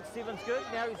 Soeda. Good, 7's good.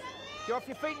 Now you're off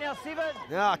your feet now, 7.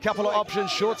 Now a couple of options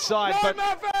short side, but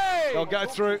they'll go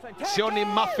through. Sione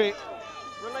Muffet.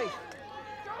 Release.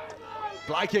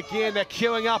 Blake again, they're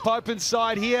queuing up open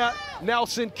side here.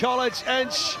 Nelson College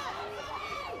inch.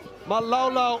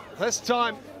 Malolo, this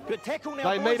time Good tackle now,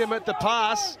 they boys. meet him at the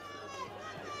pass.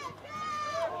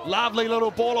 Lovely little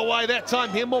ball away that time,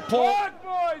 Himmelport. Work,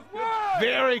 boys, work.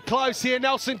 Very close here,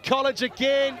 Nelson College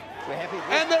again. We're happy.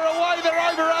 And they're away,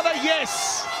 they're over, are they?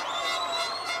 Yes!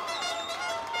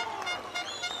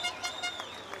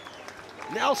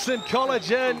 Nelson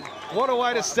College in. What a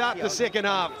way to start the second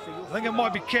half. I think it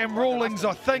might be Cam Rawlings,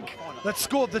 I think, that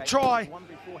scored the try.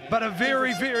 But a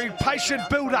very, very patient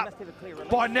build-up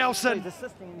by Nelson.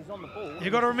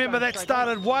 You've got to remember that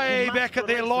started way back at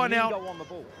their line-out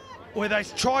where they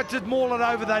tried to maul it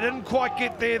over. They didn't quite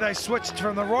get there. They switched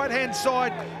from the right-hand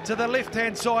side to the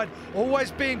left-hand side,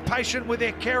 always being patient with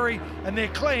their carry and their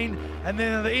clean. And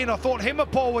then at the end, I thought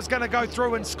Himmelport was going to go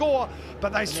through and score,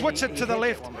 but they switch it to the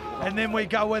left, and then we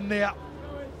go in there.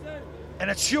 And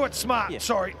it's Stuart Smart,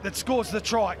 sorry, that scores the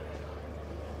try.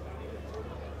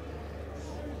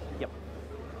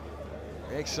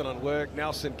 Excellent work,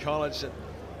 Nelson College.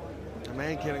 A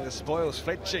man getting the spoils,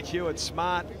 Fletcher Hewitt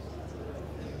Smart.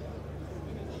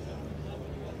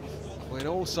 Went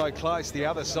all so close the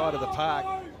other side of the park.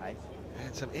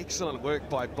 And some excellent work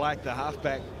by Blake, the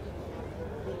halfback.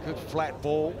 Good flat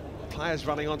ball. Players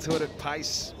running onto it at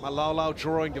pace. Malolo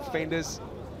drawing defenders.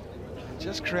 And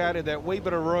just created that wee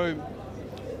bit of room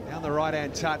down the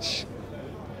right-hand touch.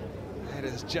 That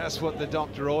is just what the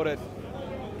doctor ordered.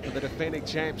 For the defending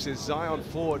champs is Zion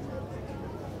Ford.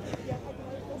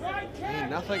 Yeah,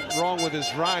 nothing wrong with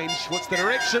his range. What's the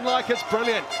direction like? It's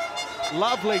brilliant.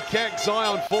 Lovely kick,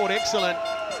 Zion Ford, excellent.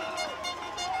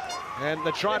 And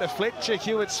the try to Fletcher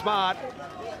Hewitt Smart.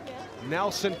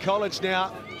 Nelson College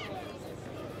now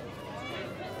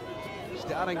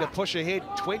starting to push ahead,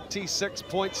 26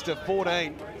 points to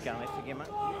 14.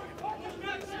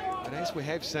 And as we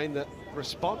have seen, the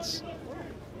response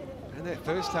in that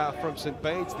first half from St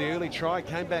Bede's, the early try,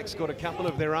 came back, scored a couple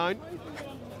of their own.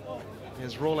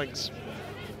 Here's Rawlings.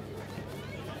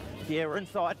 Yeah, we're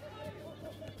inside.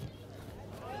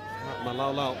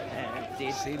 Malolo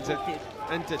sends it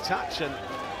into touch and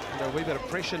a wee bit of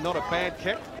pressure, not a bad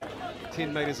kick.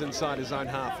 10 metres inside his own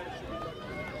half.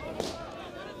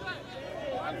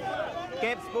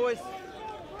 Gaps, boys.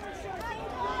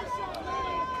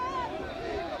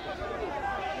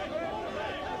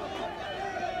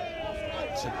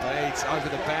 St Bede's over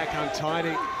the back, untidy.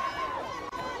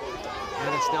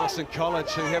 And it's Nelson College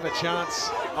who have a chance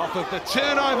off of the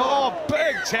turnover. Oh,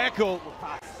 big tackle.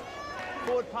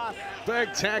 Forward pass.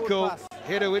 Big tackle.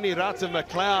 Heruini Rata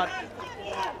McLeod.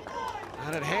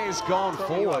 And it has gone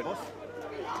forward.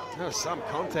 There was some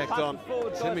contact on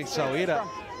Timmy Soeda.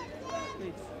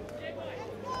 Bedes.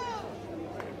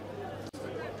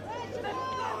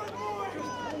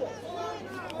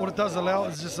 What it does allow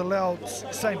is just allow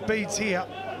St. Bede's here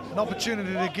an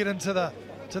opportunity to get into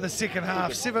the second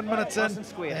half. 7 minutes in,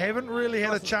 they haven't really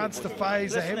had a chance to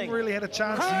phase. They haven't really had a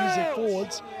chance to use their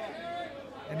forwards.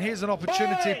 And here's an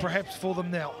opportunity perhaps for them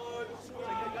now.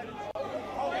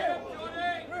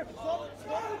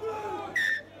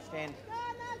 Stand.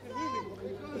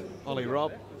 Ollie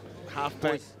Robb,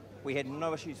 halfback. Boys, we had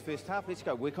no issues first half. Let's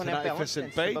go work on Today our balance for St.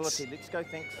 and Bede's. stability. Let's go,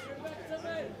 thanks.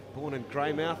 Born in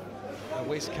Greymouth, a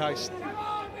West Coast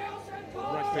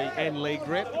rugby and league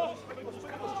rep.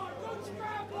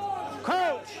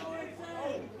 Crouch!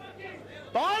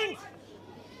 Bind!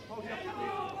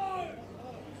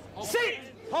 Sit!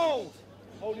 Hold!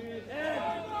 Balls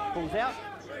out.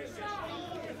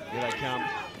 Here they come.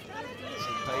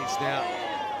 St. Bede's now.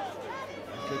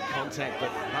 Good contact,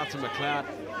 but Martin McLeod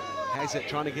has it,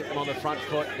 trying to get them on the front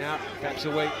foot. Now, perhaps a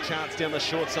weak chance down the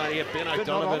short side here. Ben Good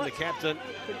O'Donovan, knock on the captain.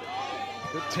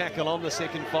 Good tackle on the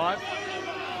second five.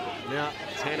 Now,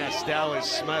 Tanner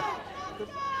Stowers-Smith.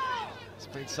 He's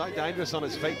been so dangerous on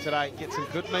his feet today. Gets some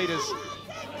good metres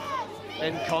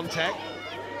in contact.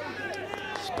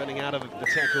 Spinning out of the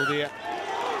tackle there.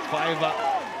 Favour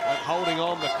holding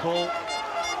on the call.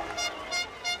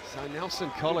 So Nelson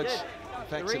College, in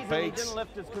fact, St. Bede's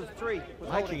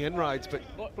making inroads, but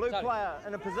Blue player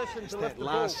in a position to lift the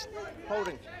last ball.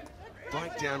 Holding.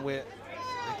 breakdown where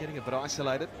they're getting a bit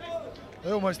isolated.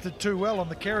 They almost did too well on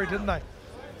the carry, didn't they?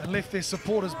 And left their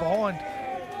supporters behind.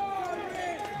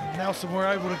 And Nelson were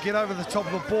able to get over the top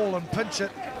of the ball and pinch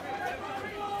it.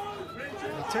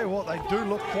 I tell you what, they do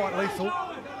look quite lethal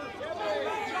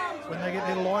when they get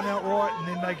their line out right and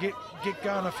then they get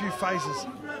going a few phases.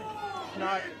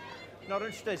 No, not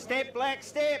interested. Step, Black,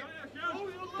 step.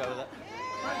 Go with it.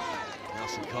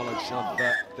 Nelson College on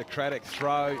the Craddock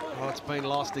throw. Oh, it's been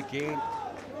lost again.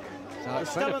 So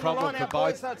it's been a problem for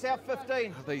both so it's out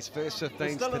 15. of these first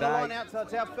 15s Still in the line today. out, so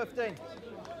it's out 15.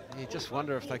 You just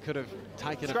wonder if they could have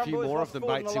taken Scrum a few boys more of lost them,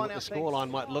 forward in mate, the see what line the out, scoreline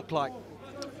might look like.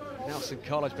 Nelson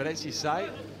College, but as you say,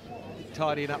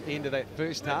 tidying up the end of that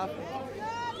first half.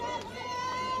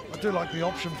 I do like the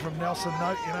option from Nelson,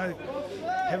 though, you know,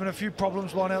 having a few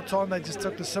problems line out time. They just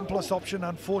took the simplest option.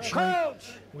 Unfortunately,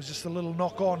 it was just a little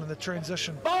knock on in the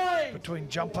transition between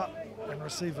jumper and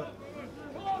receiver.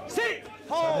 So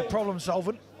they're problem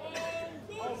solving.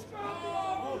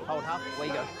 Hold half, where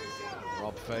you go.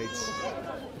 Rob feeds.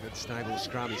 Good stable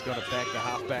scrum. He's got it back, the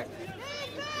halfback.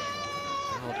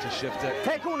 Now to shift it.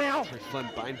 Tackle now. Through Flynn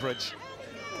Bainbridge.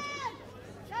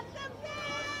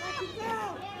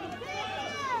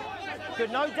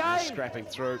 Good, no game. Scrapping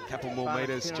through, couple more Advantage,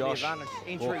 metres. penalty Josh advantage,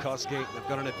 entry. Borkowski, they've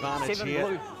got an advantage 7 here.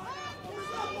 blue.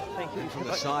 Thank you. And from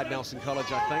the side, Nelson College,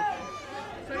 I think.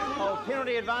 Oh,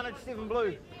 penalty advantage, 7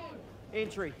 blue.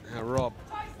 Entry. Now Rob,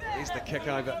 here's the kick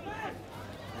over.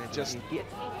 They're just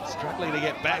struggling to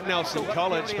get back Nelson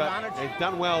College, but they've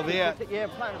done well there. Yeah,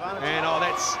 playing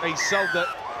advantage. And he sold the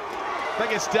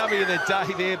biggest W of the day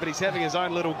there, but he's having his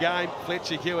own little game.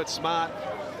 Fletcher Hewitt smart.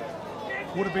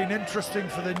 Would have been interesting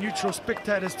for the neutral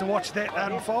spectators to watch that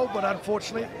unfold, but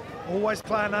unfortunately, always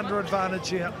playing under advantage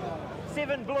here.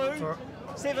 7 blue.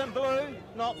 7 blue,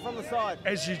 not from the side.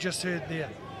 As you just heard there.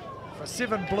 For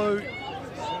 7 blue,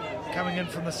 coming in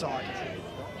from the side.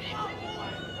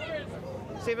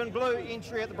 7 blue,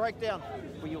 entry at the breakdown.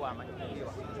 Where you are, mate. Where you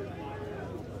are.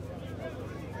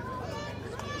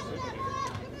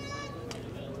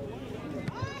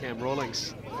 Cam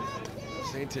Rawlings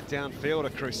sent it downfield, a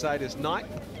Crusaders night.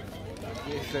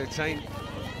 Year 13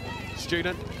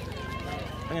 student.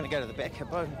 I'm going to go to the back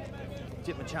hippo and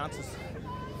get my chances.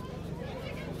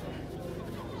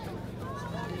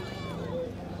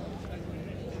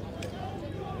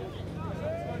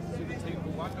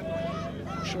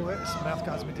 I'm sure that mouth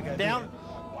guard's meant to go Down.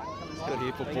 It's good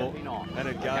here for Paul. And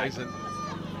it goes, and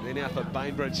then now for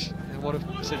Bainbridge. And what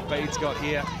have St. Bede's got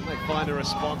here? Can they find a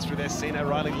response through their centre?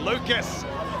 Riley Lucas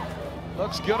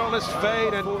looks good on his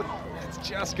feet, and it's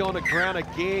just gone to ground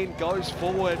again. Goes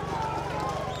forward.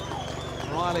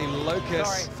 Riley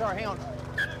Lucas. Sorry, hang on.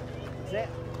 Is that?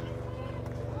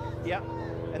 Yeah.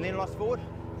 And then lost forward.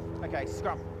 Okay,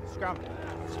 scrum.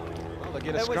 Well, they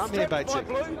get a scrum here, Bates. By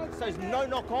blue, so there's no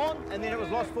knock on, and then it was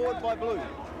lost forward by blue.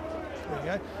 There you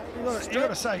go. You've got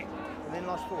to say, And then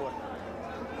lost forward.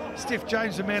 Steph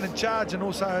James, the man in charge, and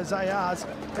also his ARs,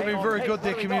 have been very good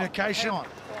their communication.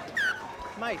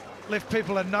 Mate. Left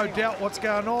people in no doubt what's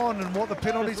going on and what the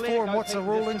penalties for and what's the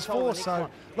rulings for. So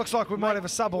looks like we might have a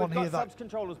sub on here, though. Subs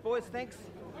controllers, boys, thanks.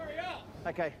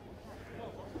 Okay.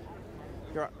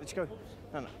 You're right, let's go.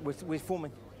 No, we're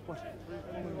forming.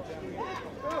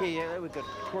 Yeah, that was good.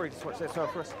 Corey just watch that side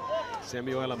for us.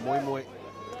 Samuela Moimoi,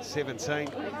 17.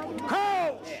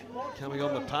 Coach! Coming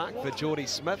on the park for Geordie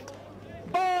Smith.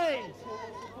 Bind!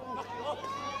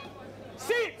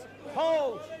 Sit!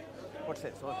 Hold! Watch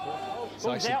that side for us. So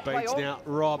Ball's she out, play beats on. now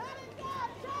Rob.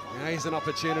 Now here's an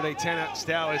opportunity. Tanner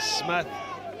Stowers Smith,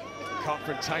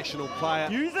 confrontational player.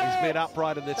 Use He's it! met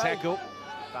upright in the tackle.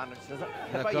 Advantage, does it?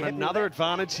 They've But got you happy another with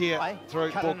advantage here that?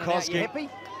 through Cutting it out, you Borkowski. happy?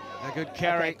 A good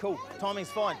carry. Okay, cool. Timing's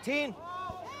fine. 10.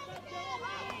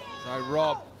 So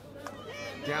Rob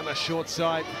down the short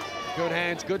side. Good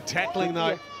hands, good tackling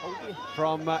though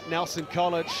from Nelson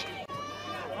College.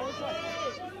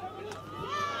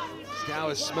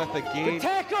 Stowers Smith again. Good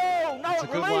tackle! No, It's a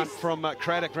good release. one from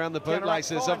Craddock round the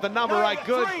bootlaces Counter-ruck of the fine. number No, 8.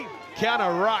 Good 3.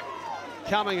 counter ruck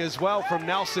coming as well from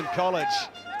Nelson College.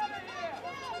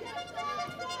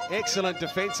 Excellent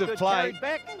defensive Good play. carry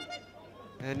back.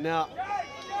 And now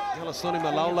Yalasuni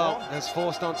Malolo has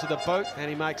forced onto the boot and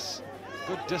he makes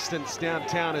good distance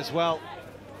downtown as well.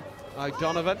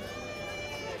 O'Donovan.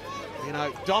 You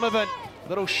know, Donovan,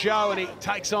 little show and he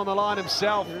takes on the line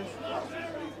himself.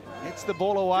 Gets the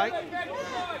ball away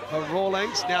for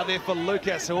Rawlings. Now there for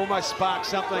Lucas, who almost sparked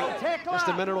something just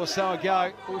a minute or so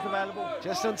ago. Ball's available.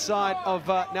 Just inside of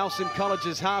Nelson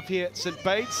College's half here at St.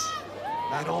 Bede's.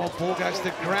 And ball goes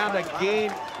to ground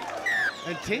again.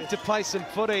 Intent to play some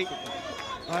footy,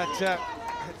 but at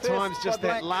times just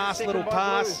that last little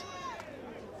pass.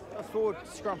 Forward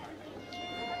scrum.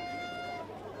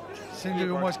 Seem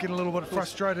to almost get a little bit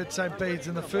frustrated, St. Bede's.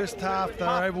 In the first half,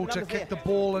 they're able to kick the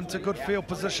ball into good field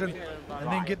position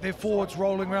and then get their forwards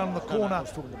rolling around the corner,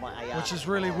 which has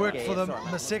really worked for them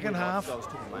in the second half.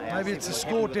 Maybe it's a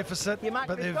score deficit,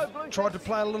 but they've tried to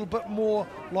play a little bit more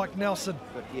like Nelson.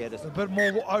 A bit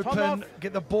more open,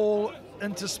 get the ball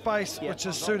into space, which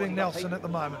is suiting Nelson at the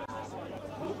moment.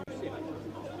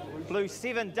 Blue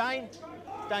 7, Dane.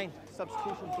 Dane,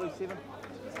 substitution, blue 7.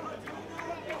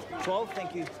 12,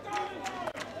 thank you.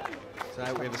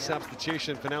 So we have a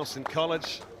substitution for Nelson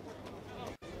College.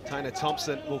 Taylor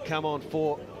Thompson will come on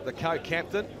for the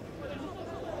co-captain,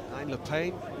 Dane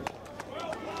Lepine.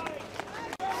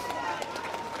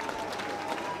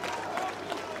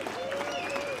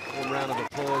 Warm round of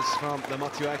applause from the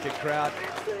Motueka crowd.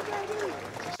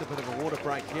 Just a bit of a water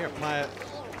break here. A player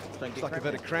looks like a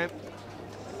bit of cramp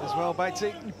as well,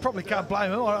 Batesy. You probably can't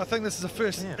blame him. I think this is the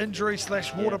first injury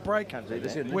 / water break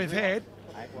we've had.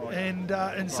 And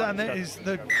in saying that, is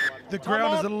the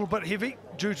ground is a little bit heavy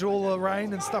due to all the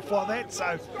rain and stuff like that.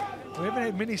 So we haven't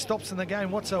had many stops in the game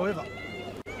whatsoever.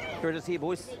 Here it is here,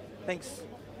 boys. Thanks.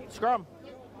 Scrum.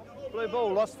 Blue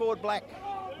ball, lost forward, black.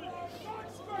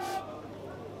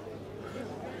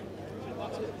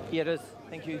 Here it is.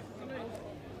 Thank you.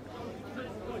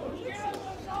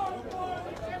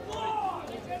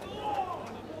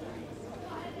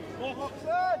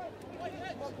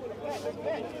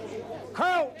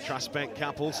 Trust Bank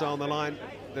Cup also on the line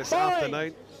this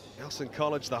afternoon. Nelson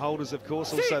College, the holders, of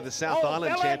course, also the South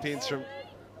Island champions from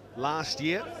last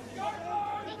year.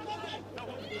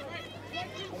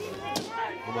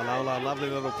 Malola, lovely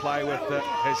little play with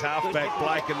his halfback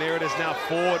Blake, and there it is now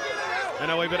forward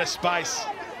and a wee bit of space.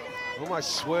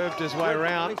 Almost swerved his way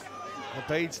around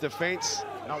the Bede's defence.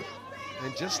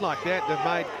 And just like that, they've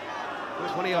made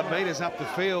 20-odd metres up the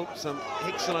field. Some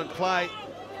excellent play,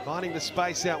 finding the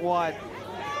space out wide.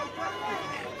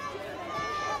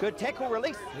 Good tackle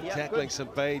release. Good tackling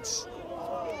St. Bede's.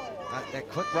 That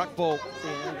quick ruck ball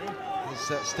is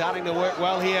starting to work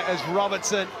well here as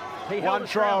Robertson. One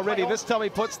try already. This time he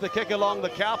puts the kick along the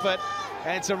carpet,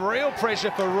 and some real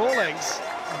pressure for Rawlings.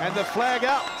 And the flag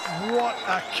up. What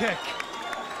a kick.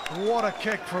 What a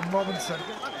kick from Robinson.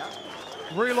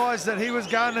 Realised that he was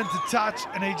going into touch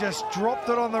and he just dropped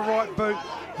it on the right boot.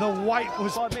 The weight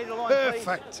was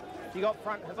perfect. You got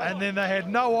front. And then they had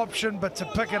no option but to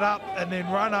pick it up and then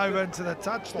run over into the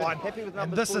touchline.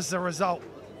 And this is the result.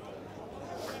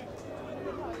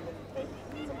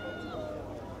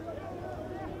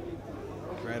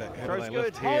 Credit, who do they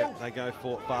lift here? They go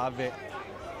for Barvet.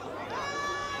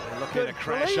 They're looking to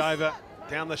crash over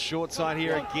down the short side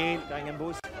here again. Going in,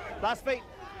 boys. Last beat.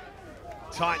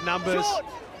 Tight numbers. Short.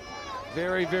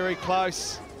 Very, very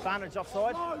close. Advantage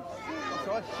offside.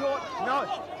 Offside. Short. No.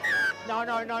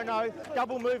 No.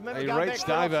 Double movement. He reached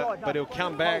over, but he'll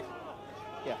come back.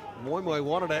 Yeah. Moimoi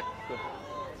wanted it.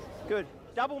 Good.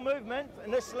 Double movement.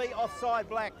 Initially offside,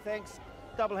 black. Thanks.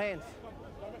 Double hands.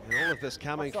 And all of this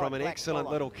coming from an excellent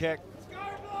little kick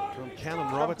from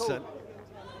Callum Robertson.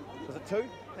 Was it 2?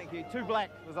 Thank you. 2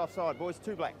 black was offside, boys.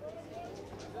 2 black.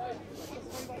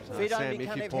 So Sam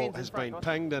Ifiport has been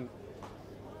pinged, and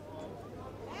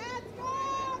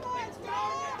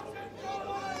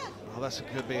Well, this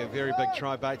could be a very big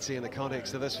try, Batesy, in the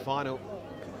context of this final.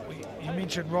 You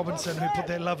mentioned Robinson, who put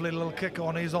that lovely little kick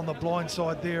on. He's on the blind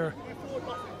side there.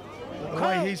 The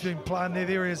way he's been playing,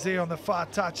 there he is there on the far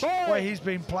touch. The way he's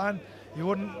been playing,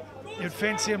 you'd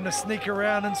fancy him to sneak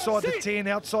around inside the 10,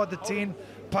 outside the 10,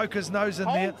 poke his nose in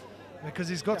there, because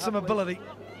he's got some ability.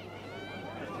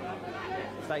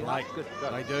 Like,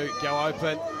 they do go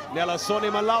open.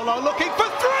 Nelasone Malolo looking for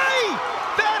three!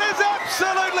 That is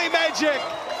absolutely magic!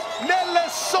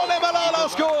 Nelasone Malolo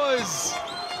scores!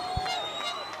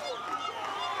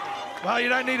 Well, you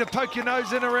don't need to poke your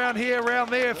nose in around here,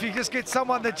 around there, if you just get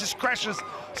someone that just crashes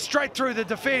straight through the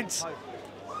defence.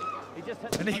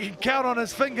 And he can count on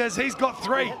his fingers, he's got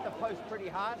three.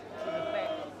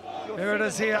 There it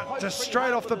is here, just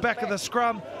straight off the back of the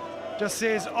scrum. Just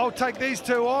says, I'll take these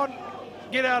two on,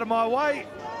 get out of my way.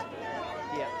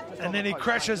 And then he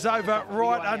crashes over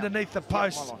right underneath the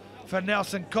post for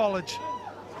Nelson College.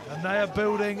 And they are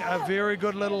building a very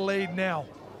good little lead now.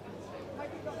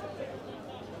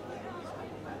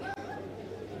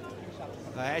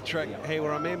 A hat-trick, he will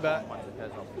remember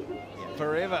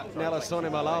forever.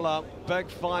 Nelasone Malolo, big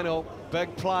final,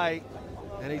 big play,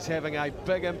 and he's having a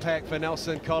big impact for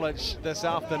Nelson College this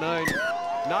afternoon.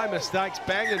 No mistakes,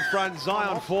 bang in front,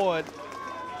 Zion forward.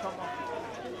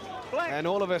 And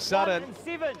all of a sudden,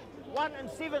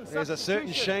 there's a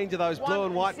certain sheen to those blue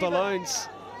and white balloons.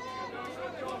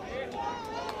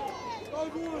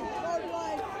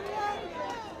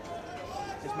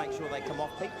 Just make sure they come off,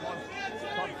 Pete.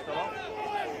 Time's still off.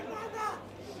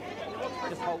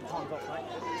 Just hold time's off, mate.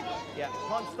 Yeah,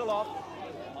 time's still off.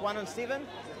 1 and 7.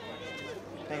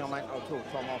 Hang on, mate. I'll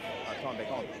talk time off. Time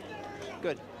back on.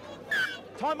 Good.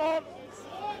 Time on.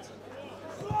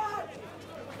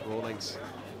 Rawlings.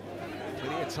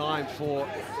 Plenty of time for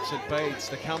St Bede's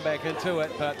to come back into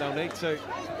it, but they'll need to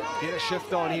get a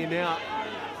shift on here now.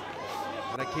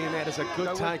 And again, that is a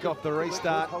good take off the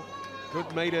restart.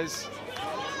 Good meters.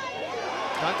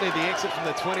 Don't need the exit from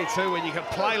the 22 when you can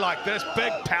play like this.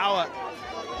 Big power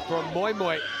from Moi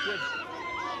Moi.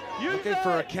 Looking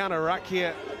for a counter ruck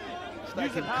here. They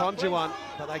can conjure one,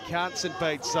 but they can't, St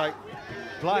Bede's. So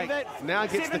Blake now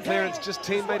gets the clearance just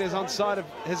 10 metres onside of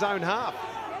his own half.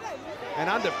 And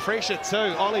under pressure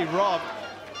too, Ollie Robb.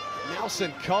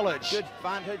 Nelson College Good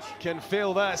vantage. can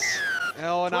feel this.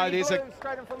 Oh no, there's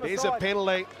a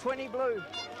penalty. 20 blue.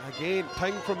 Again,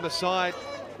 ping from the side.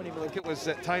 I think it was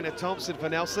Taina Thompson for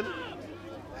Nelson.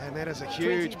 And that is a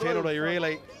huge penalty,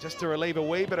 really, just to relieve a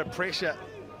wee bit of pressure,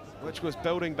 which was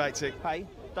building, Batesy. Hey,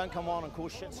 don't come on and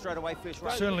cause shit straight away first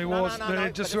row. Certainly was.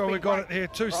 Just where we got it here,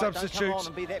 two substitutes,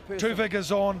 two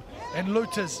Vickers on, and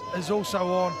Lutas is also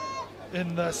on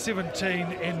in the 17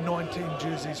 and 19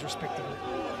 jerseys, respectively.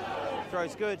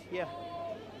 Throw's good, yeah.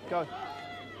 Go.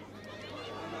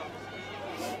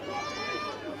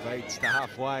 Bede's to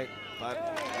halfway, but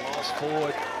lost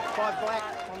forward. 5 black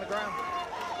on the ground.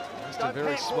 Just a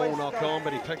very small knock on,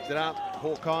 but he picked it up.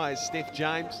 Hawkeyes, Steph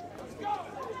James.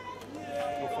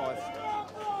 4-5.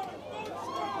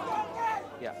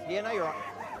 Yeah, no, you're right.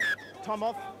 Time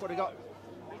off. What do you got?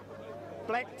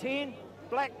 Black 10.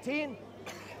 Black 10.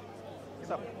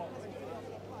 So.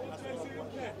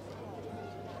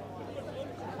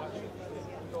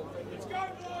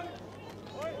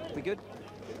 We good?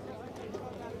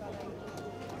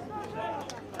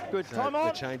 Good. So Time the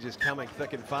on. changes coming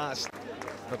thick and fast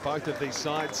for both of these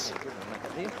sides.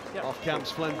 Yep. Off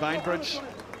comes Flynn Bainbridge.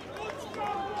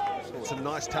 Some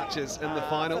nice touches in the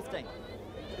final. 15.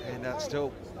 And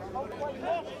still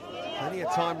plenty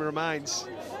of time remains.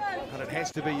 But it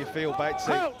has to be, you feel,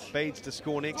 Batesy, Bede's to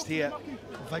score next here.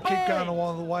 If they keep going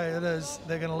along the way it is,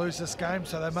 they're going to lose this game,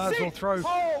 so they might as well throw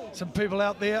some people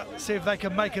out there, see if they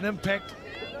can make an impact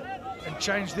and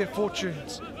change their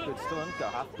fortunes. Good, still in. Go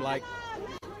half. Blake.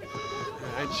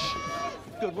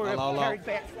 Good work. Carried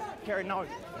back. Carried no.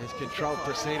 He's controlled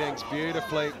proceedings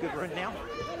beautifully. Good run now.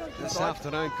 This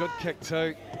afternoon, good kick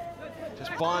too.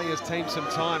 Just buying his team some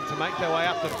time to make their way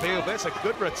up the field. That's a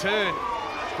good return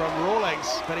from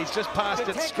Rawlings, but he's just passed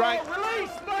it straight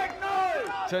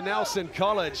to Nelson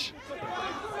College.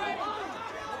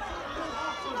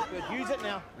 Good, use it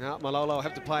now. Now Malolo will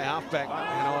have to play halfback,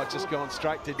 and it's just gone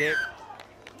straight to deck.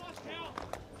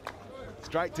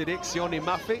 Straight to deck, Sione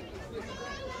Muffy.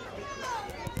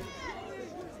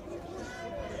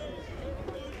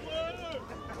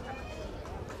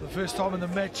 The first time in the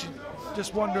match, you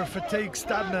just wonder if fatigue's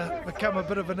starting to become a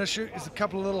bit of an issue. There's a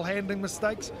couple of little handling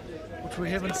mistakes, which we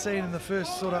haven't seen in the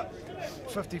first sort of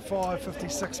 55,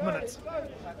 56 minutes.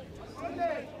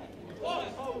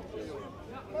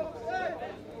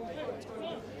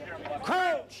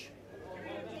 Crouch.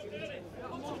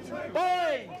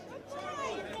 Bind.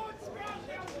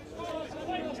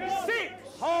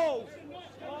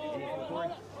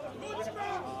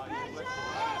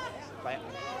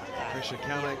 Pressure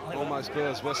coming, almost blew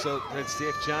his whistle. It's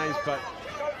Steph James, but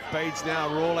Bede's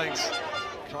now Rawlings.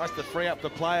 Tries to free up the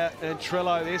player in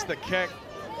Trillo. There's the kick.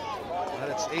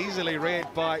 And it's easily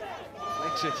read by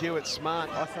Fletcher Hewitt. Smart.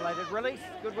 Isolated release.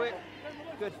 Good work.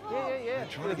 Good. Yeah. And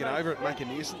trying to get over it, make a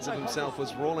nuisance of himself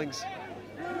was Rawlings.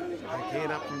 Again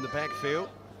up from the backfield.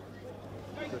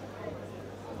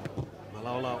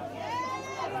 Malolo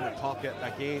in the pocket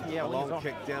again. Yeah, a long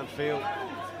kick downfield.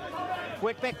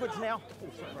 Work backwards now.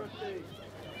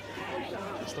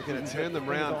 Just looking to turn them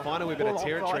round, find a wee bit of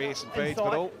territory here, St Bede's,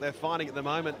 but all they're finding at the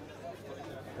moment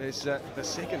is the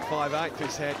second 5'8"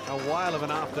 who's had a whale of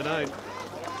an afternoon.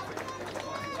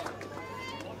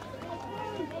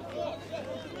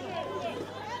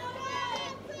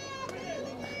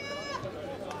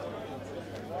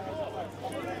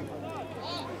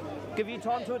 Give you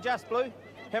time to adjust, Blue.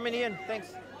 How many in?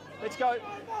 Thanks. Let's go.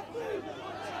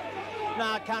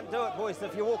 Nah, can't do it, boys,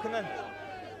 if you're walking in.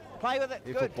 Play with it.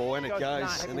 Good ball, and it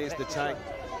goes, and there's the take.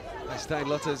 They stay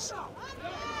Lutters.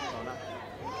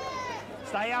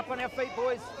 Stay up on our feet,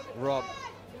 boys. Rob.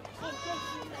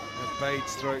 And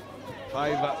Bede's through.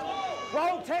 Favour.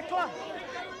 Roll, tackler.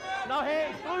 No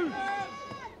hands, Blue.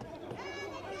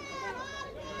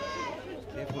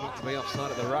 Careful not to be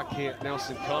offside at the ruck here.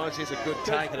 Nelson College, here's a good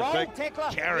take and a big tackler.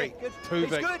 carry. Yeah, Too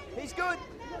big. He's good.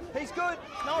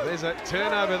 No. There's a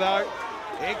turnover though.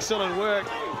 Excellent work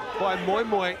by Moi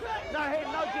Moi. No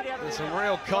hand, no get out of There's there. some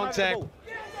real contact.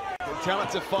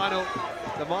 Talent's final.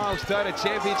 The Miles Total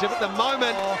Championship at the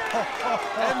moment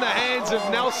in the hands of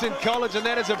Nelson College, and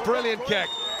that is a brilliant kick.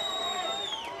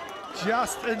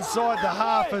 Just inside the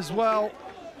half as well.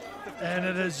 And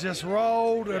it has just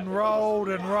rolled and rolled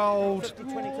and rolled.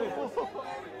 50-22.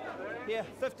 Yeah,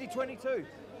 50-22.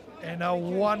 And a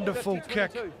wonderful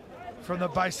kick from the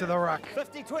base of the ruck.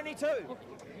 50-22.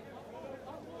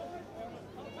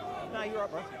 No, you're right,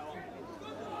 bro.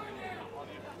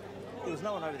 There was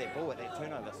no one over that ball at that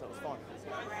turnover, so it was fine.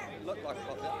 Looked like it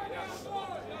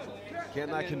got Can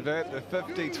they convert the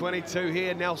 50-22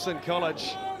 here, Nelson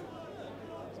College?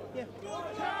 Yeah.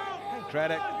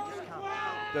 Craddock,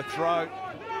 the throw.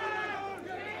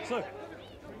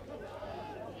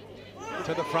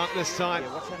 To the front this time.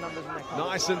 Yeah, what's our numbers in that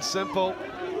Nice and simple.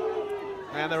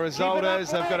 And the result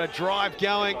is they've got a drive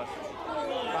going.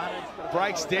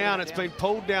 Breaks down. It's been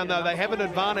pulled down though. They have an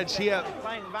advantage here.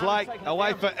 Blake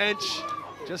away for Inch.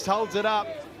 Just holds it up.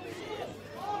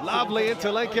 Lovely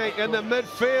interlinking in the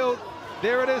midfield.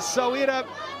 There it is, Soeda.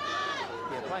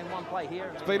 Yeah, playing one play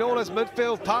here. It's been all his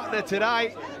midfield partner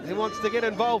today. He wants to get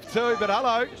involved too, but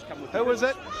hello. Who is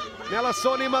it?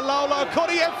 Nelasoni Malolo. Could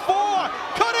he have four?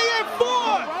 Could he have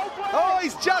four? Oh,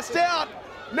 he's just out.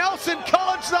 Nelson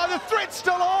College though, the threat's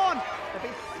still on.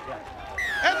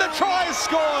 And the try is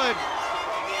scored.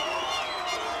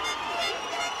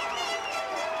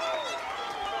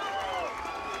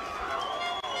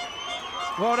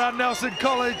 Well done, Nelson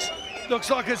College. Looks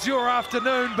like it's your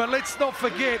afternoon, but let's not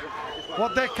forget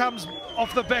what that comes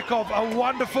off the back of. A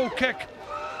wonderful kick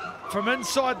from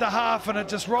inside the half, and it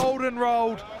just rolled and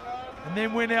rolled, and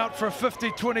then went out for a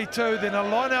 50-22, then a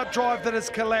line-out drive that has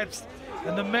collapsed,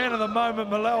 and the man of the moment,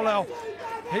 Malolo,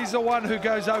 he's the one who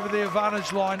goes over the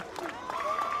advantage line.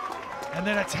 And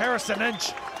then it's Harrison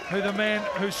Inch, the man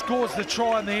who scores the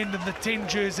try in the end in the 10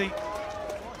 jersey.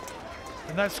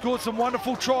 And they've scored some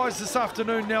wonderful tries this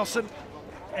afternoon, Nelson,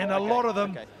 and a lot of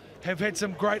them have had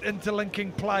some great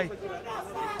interlinking play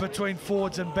between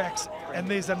forwards and backs, and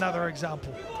there's another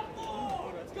example.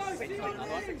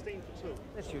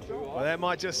 Well, that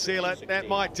might just seal it. That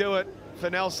might do it for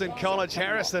Nelson College.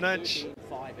 Harrison Inch.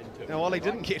 Now, well, he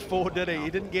didn't get four, did he? He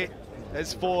didn't get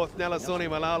his fourth, Nelasoni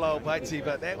Malolo Batesy,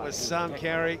 but that was some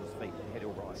carry,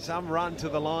 some run to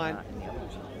the line.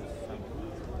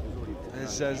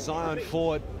 There's Zion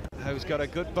Ford, who's got a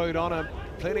good boot on him.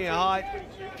 Plenty of height,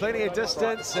 plenty of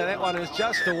distance, and that one is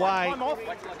just away. Time off.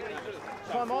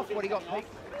 Time off. What do you got, Pete?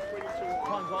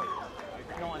 Time's off.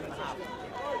 9.5.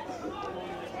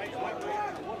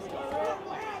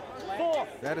 4.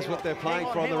 That is what they're playing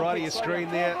for on the right of your screen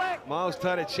there. Miles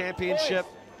Total Championship.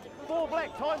 4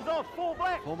 black. Time's off. 4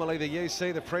 black. Formerly the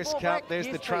UC, the Press Cup. Black. There's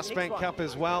Yes, the please. Trust Bank Next Cup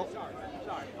as well.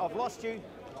 I've lost you.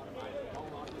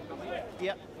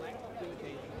 Yep.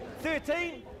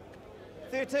 13.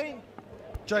 13.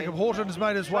 Jacob Horton has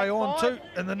made his way on too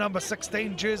in the number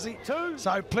 16 jersey. 2.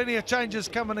 So plenty of changes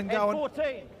coming and going.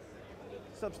 14.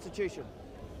 Substitution.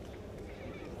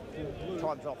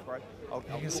 Time's off, bro.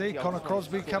 You can see Connor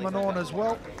Crosby coming on as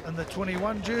well in the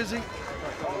 21 jersey.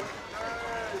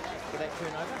 that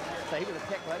turnover. So he was a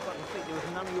tackler, got his feet. There was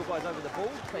none of your guys over the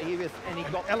ball. So he was, and he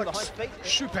got through the high feet.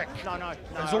 Shupak No.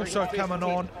 is also coming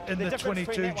on in the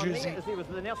 22 jersey. There was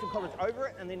the Nelson College over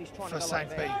it, and then he's trying to go for like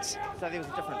St. that. Bede's. So there was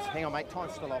a difference. Hang on, mate.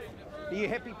 Time's still off. Are you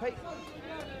happy, Pete?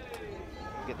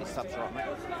 Get these subs right, mate.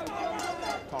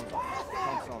 Time's off.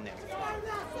 Time's on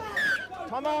now.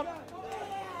 Time on.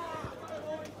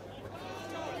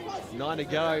 9 to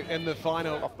go in the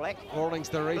final. Off black. Rawlings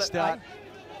the restart.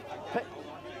 Pit.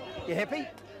 You happy?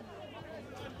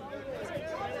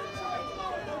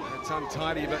 It's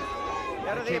untidy, but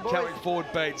Out of they there, keep boys. coming forward,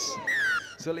 Bedes.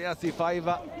 Siliasi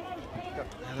favour.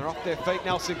 And they're off their feet.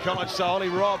 Nelson College, so Ollie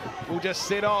Robb will just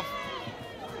set off.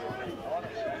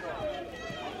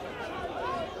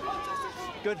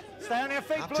 Good. Stay on your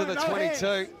feet, Up Blue. to the No 22.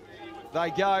 hands. They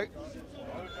go.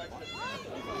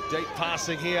 Deep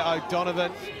passing here,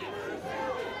 O'Donovan.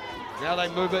 Now they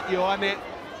move it, Ioane.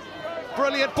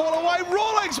 Brilliant ball away.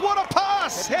 Rawlings, what a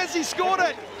pass! Has he scored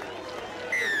it?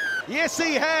 Yes,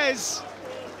 he has.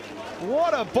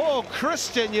 What a ball,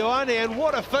 Christian Ioane, and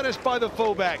what a finish by the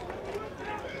fullback.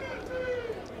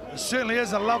 It certainly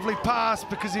is a lovely pass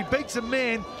because he beats a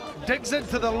man, digs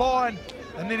into the line,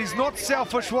 and then he's not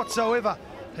selfish whatsoever.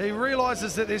 He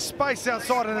realises that there's space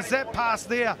outside, and it's that pass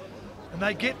there. And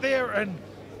they get there, and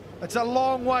it's a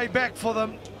long way back for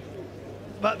them.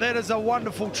 But that is a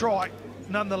wonderful try,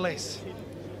 nonetheless.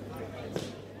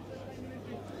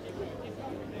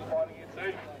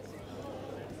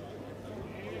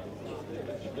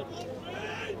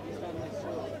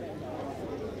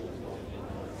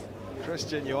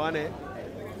 Christian Ioane.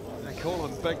 They call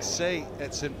him Big C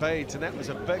at St. Bede's, and that was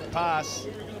a big pass.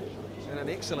 And an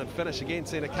excellent finish again.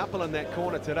 Seen a couple in that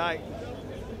corner today.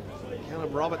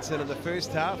 Callum Robertson in the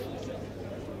first half.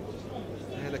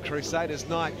 And the Crusaders'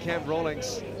 night, Cam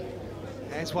Rawlings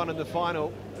has one in the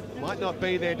final. Might not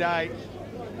be their day,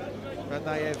 but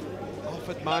they have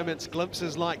offered moments,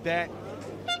 glimpses like that.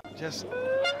 Just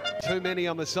too many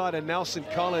on the side of Nelson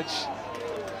College.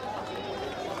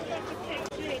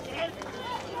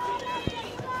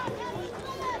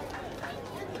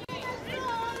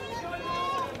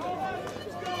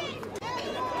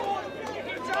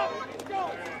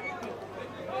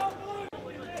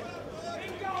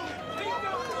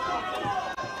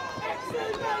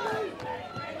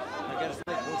 I guess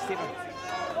we'll 7.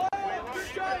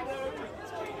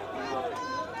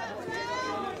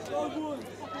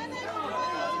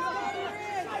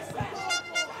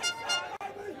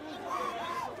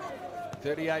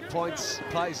 38 points,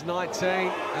 plays 19,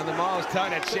 and the Miles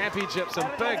Toner Championship, some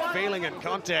big feeling and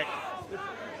contact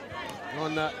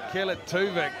on Kellet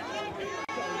Tuvik.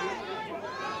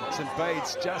 St.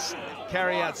 Bede's just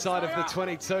carry outside of the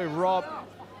 22. Rob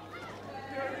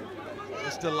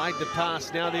just delayed the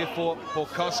pass, now therefore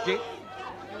Borkowski.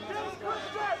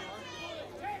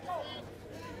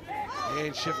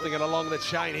 And shifting it along the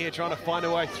chain here, trying to find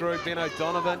a way through. Ben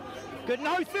O'Donovan. Good,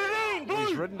 no 13, Blue.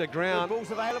 He's ridden to ground.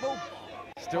 Ball's available.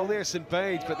 Still there, St.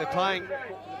 Bede's, but they're playing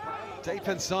deep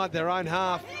inside their own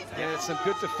half. And it's some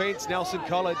good defence, Nelson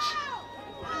College.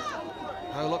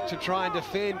 They'll look to try and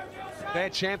defend their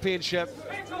championship.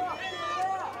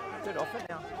 Good off it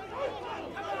now.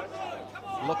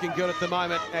 Looking good at the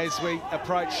moment as we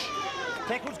approach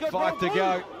Tackle's good. 5 to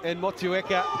go in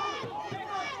Motueka.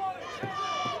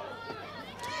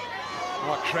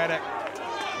 Craddock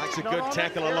makes a good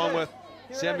tackle along with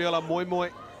Samuel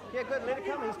Amoimoy. Yeah, good. Let it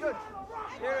come. He's good.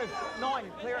 There it is.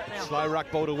 9. Clear it now. Slow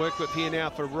ruck ball to work with here now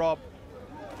for Rob.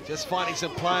 Just finding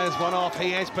some players, one off.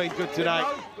 He has been good today.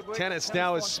 Tanner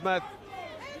Snowers Smith.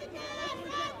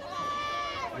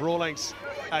 Rawlings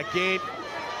again.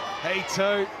 He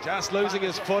too, just losing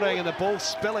his footing and the ball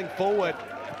spilling forward.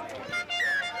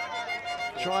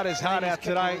 Tried his heart out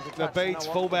today, the Bede's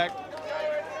fullback.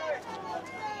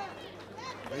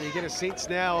 And you get a sense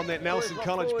now on that Nelson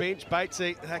College bench,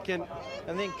 Batesy,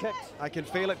 And then kicked. I can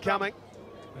feel it coming.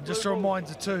 And just a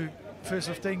reminder too, first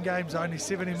 15 games, only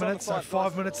 70 minutes, so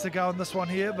 5 minutes to go on this one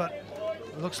here, but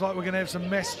it looks like we're going to have some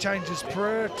mass changes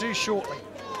pretty shortly.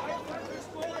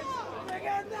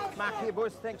 Mark here,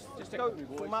 boys. Thanks. Just go.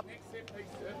 Warm up.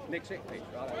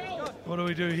 What do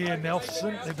we do here,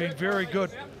 Nelson? They've been very good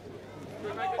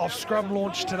off scrum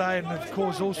launch today and have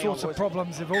caused all sorts of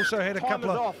problems. They've also had a couple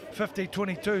of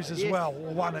 50-22s as well,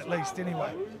 or one at least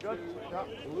anyway.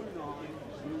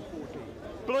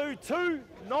 Blue 2,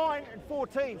 9 and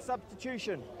 14.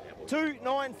 Substitution. 2,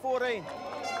 9, 14.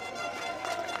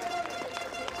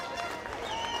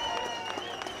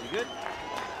 You good?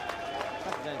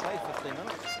 Only played 15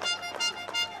 minutes.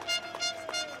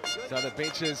 So the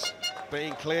benches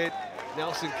being cleared.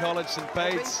 Nelson College, St.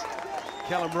 Bede's,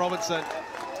 Callum Robertson.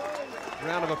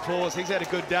 Round of applause. He's had a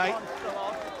good day.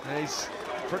 He's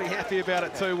pretty happy about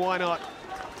it too. Why not?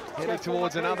 Heading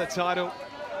towards another title.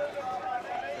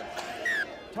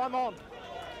 Time on.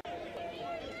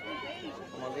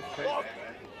 Come on, left foot.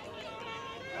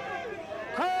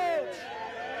 Coach!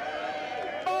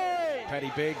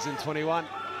 Paddy Biggs in 21.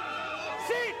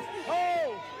 Sit!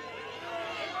 Hold!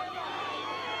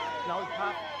 No,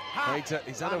 half.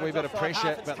 He's under a wee bit of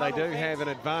pressure, but they do have an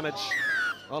advantage.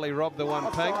 Ollie robbed the one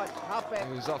pink.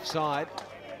 He was offside.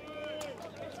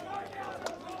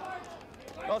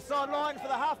 Offside line for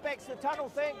the halfbacks to the tunnel,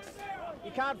 thanks.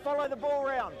 You can't follow the ball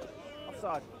round.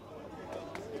 Offside.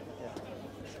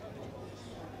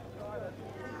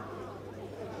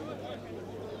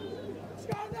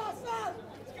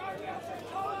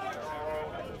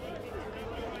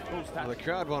 Well, the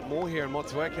crowd want more here in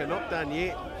Motueka. Not done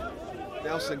yet.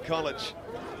 Nelson College.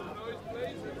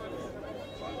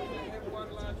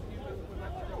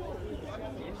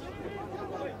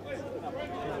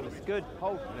 Good,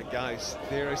 hold. And it goes.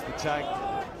 There is the take.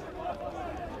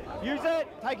 Use it.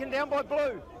 Taken down by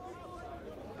Blue.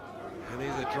 And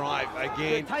there's a drive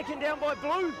again. They're taken down by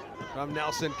Blue. From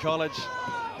Nelson College.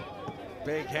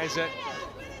 Big has it.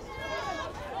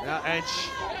 Now Inch.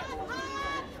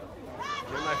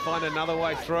 Can they find another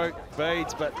way through?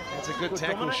 Bedes, but it's a good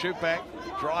tackle, dominant. shoot back.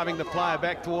 Driving the player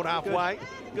back toward halfway.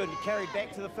 Good, you carried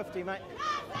back to the 50, mate.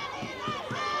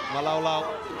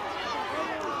 Malolo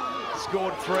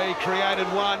scored 3, created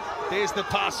 1. There's the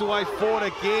pass away forward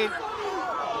again.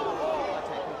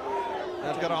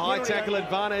 They've got a high tackle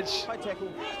advantage. High tackle.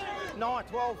 9,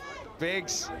 12.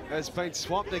 Biggs has been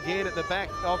swamped again at the back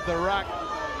of the ruck.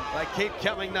 They keep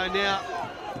coming though now.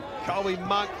 Colby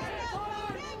Monk.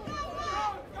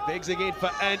 Biggs again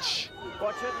for Inch.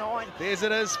 Watch it, 9. There's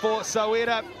it is for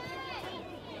Soweto.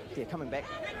 Yeah, coming back.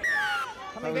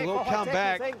 They will for high come tackle,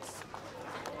 back. thanks.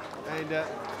 And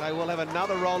they will have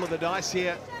another roll of the dice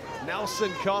here.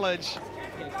 Nelson College.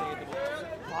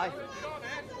 High.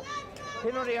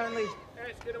 Penalty only.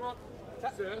 Get him on.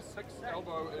 Sir, 6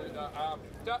 elbow and arm.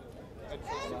 Duck.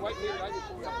 And wait there, Dave.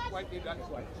 Wait there, Dave.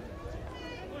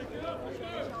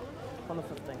 On the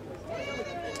 15.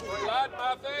 Lad,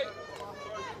 Murphy.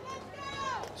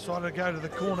 Decided to go to the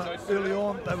corner early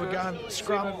on. They were going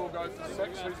scrum, Will go for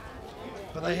 6.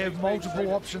 but they have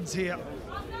multiple options here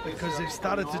because they've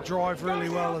started to drive really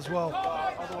well as well.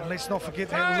 And let's not forget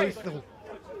that lethal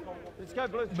Let's go,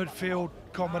 Blue. midfield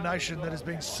combination that has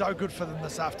been so good for them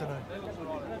this afternoon.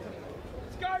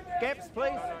 Gaps,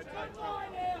 please.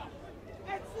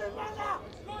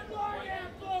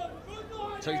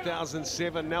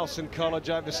 2007 Nelson College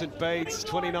over St Bede's,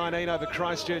 2019 over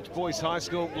Christchurch Boys High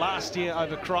School, last year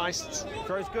over Christ's.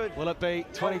 Throw's good. Will it be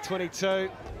 2022?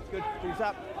 Good. Who's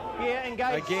up? Yeah,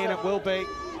 engage. Again, it will be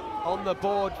on the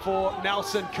board for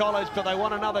Nelson College, but they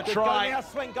want another Good. try. Go now,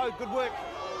 swing, go. Good work.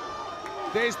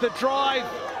 There's the drive,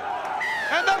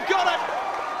 and they've got it!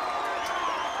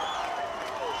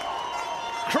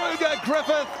 Kruger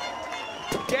Griffith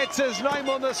gets his name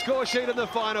on the score sheet in the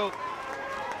final.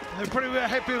 They're pretty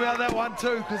happy about that one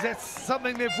too, because that's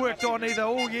something they've worked on either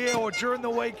all year or during the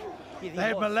week. They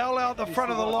had Malala out the front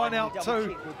of the line out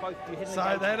too.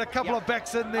 So they had a couple of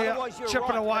backs in there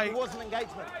chipping away. It was an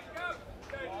engagement.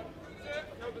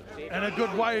 And a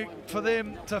good way for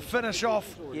them to finish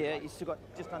off. Yeah, you still got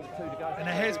just under 2 to go. And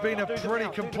it has been a pretty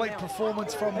complete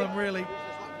performance from them, really.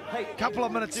 Hey, Couple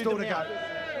of minutes still to go.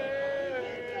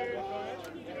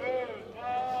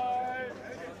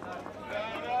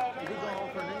 Is he going on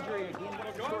for an injury again?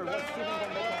 Sorry, what's Stephen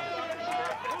gone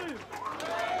back on?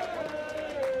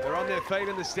 They're on their feet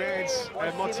in the stands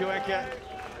at Motueka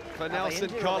for Nelson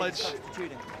College.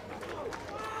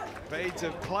 Bedes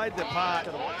have played the part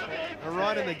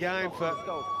right in the game for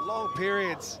long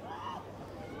periods.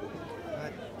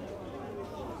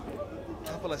 A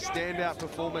couple of standout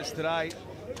performances today,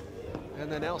 and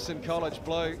the Nelson College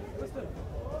Blue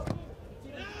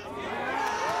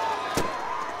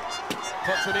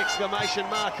puts an exclamation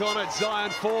mark on it.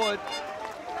 Zion forward.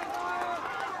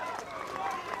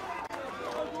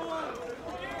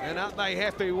 And aren't they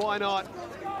happy? Why not?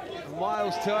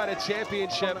 Miles Toyota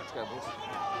Championship.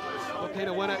 Looking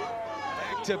to win it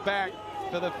back to back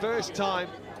for the first time.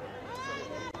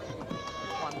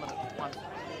 1 minute,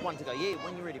 one to go. Yeah,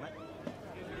 when you're ready, mate.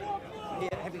 Yeah,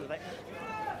 happy with that.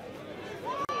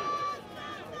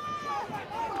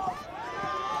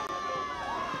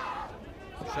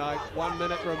 So 1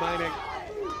 minute remaining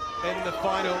in the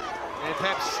final. And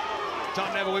perhaps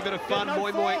time to have a wee bit of fun.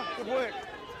 Moi Moi. Good work.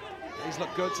 He's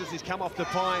looked good since he's come off the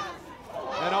pine.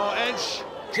 And Inch,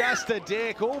 just a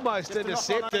deck, almost Just a knock-on only,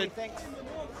 intercepted. thanks.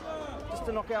 Just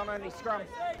a knockout only scrum.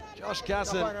 Josh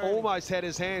Cousin almost had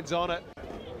his hands on it.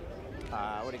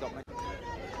 What do you got, mate?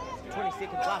 20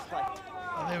 seconds, last play.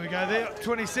 And there we go there,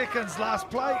 20 seconds, last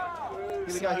play.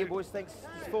 Here we go here, boys, thanks.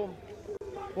 This form.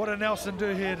 What do Nelson do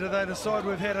here? Do they decide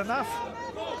we've had enough?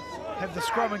 Have the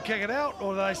scrum and kick it out?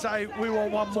 Or do they say, we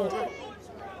want one more?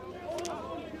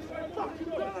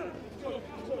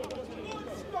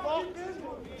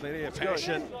 Plenty of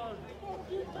passion,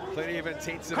 plenty of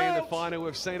intensity in the final.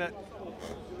 We've seen it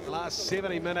the last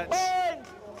 70 minutes.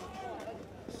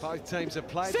 Both teams have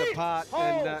played the part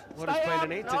in what has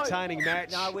been an entertaining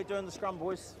match. No, we're doing the scrum,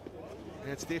 boys.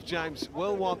 And Steph James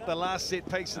will want the last set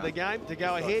piece of the game to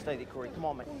go ahead. Stay there, Corey. Come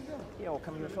on, mate. Yeah, we'll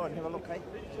come in the side and have a look, eh?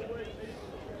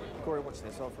 Corey, watch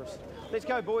this side for us. Let's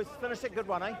go, boys. Finish it. Good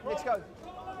one, eh? Let's go.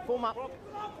 Form up.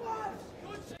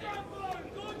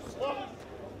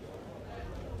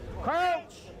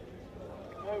 Crouch.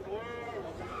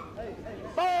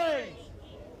 Bind.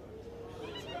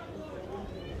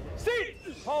 Sit.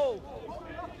 Hold.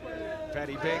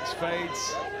 Paddy Beggs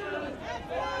feeds.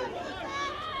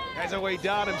 Has a wee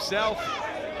dart himself.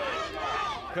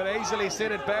 Could easily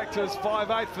send it back to his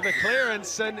 5'8" for the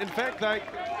clearance, and in fact they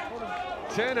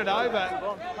turn it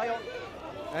over.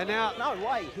 And now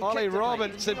Ollie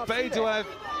Robinson, Bede to have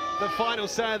the final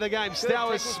say of the game.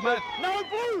 Stowers Smith. No,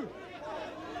 blue.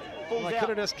 Well, they could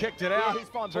have just kicked it out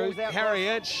to Harry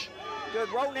Inch. Good,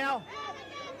 roll now.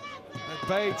 And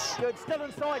Bedes. Good, still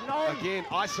inside, no. Again,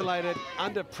 isolated,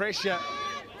 under pressure.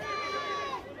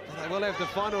 They will have the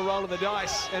final roll of the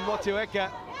dice. And Motueka,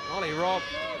 Ollie Rob,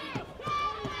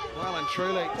 well and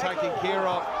truly taken care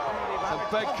of. Some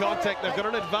big contact. They've got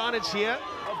an advantage here.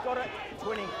 I've got it,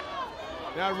 20.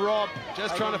 Now Rob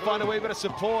just trying to find a wee bit of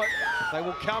support. They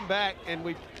will come back and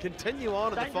we continue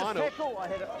on in the final. Tackle. I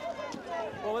had it.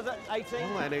 What was it, 18?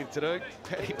 All they need to do,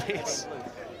 Paddy Beggs,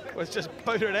 was just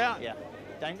boot it out. Yeah.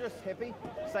 Dangerous, happy,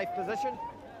 safe position.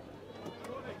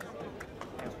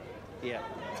 Yeah.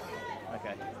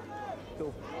 Okay.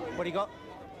 Cool. What do you got?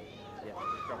 Yeah.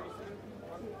 Scrum.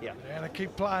 Yeah. They're going to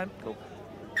keep playing. Cool.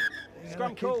 They're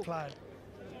Scrum, keep cool. playing.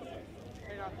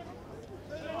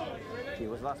 Yeah,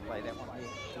 was last play that one.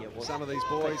 Yeah, it was. Some of these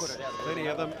boys, many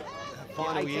of them,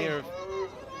 final year of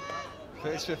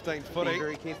first 15 footy. Be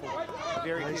very careful.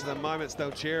 Very These careful. are the moments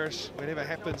they'll cherish, whatever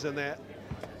happens in their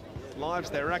lives,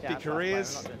 their rugby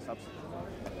careers.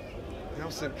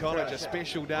 Nelson College, a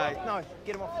special day. No,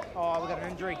 get him off. Oh, we've got an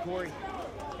injury, Corey.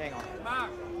 Hang on.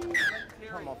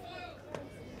 Come off.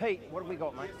 Pete, what have we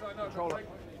got, mate? Control it.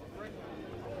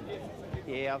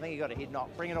 Yeah, I think you got a head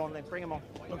knock. Bring it on then, bring him on.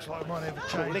 Looks like we might have a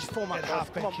Cool, change let's form up, at guys.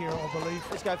 halfback Come on. here, I believe.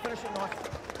 Let's go, finish it nice.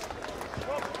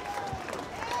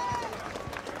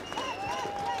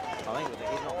 I think it was a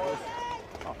head knock, boys.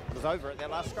 Oh, it was over at that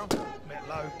last scrum. Matt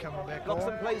Lowe coming back Locks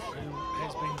on, in, please. who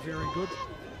has been very good.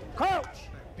 Crouch!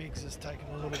 Biggs has taken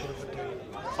a little bit of a ding.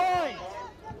 Bind!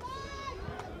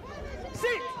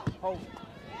 Sit! Hold.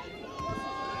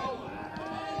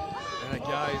 And it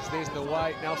goes, there's the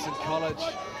weight, Nelson College.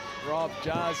 Rob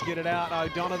Jars get it out,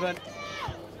 O'Donovan.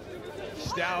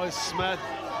 Stowers Smith.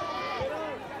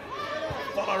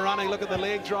 Follow running, look at the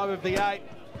leg drive of the 8.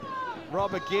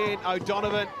 Rob again,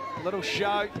 O'Donovan, little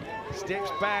show, steps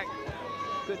back.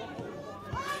 Good.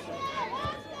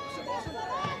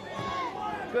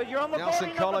 Good, you're on the Nelson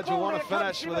ball, College will want to Come,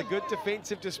 finish with a good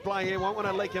defensive display here, won't want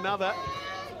to leak another.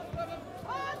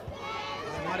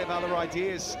 They might have other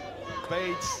ideas.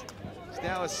 Bedes,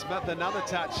 Stowers Smith, another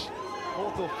touch.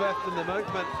 4th or 5th in the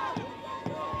movement.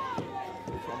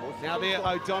 Now there,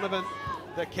 O'Donovan,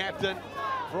 the captain,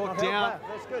 brought down.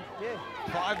 That's good, yeah.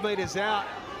 5 metres out,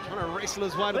 trying to wrestle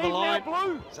his way to the Leave line. now,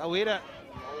 Blue. Zoeda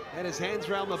had his hands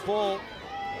around the ball.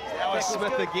 Stowers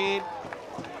Smith again.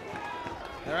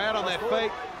 They're out on their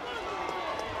feet.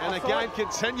 And the game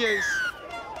continues.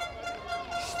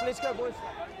 Let's go, boys.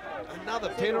 Another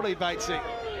penalty, Batesy.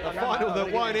 The final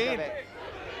that won't end.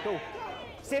 Cool.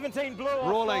 17 blue.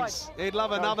 Rawlings, he'd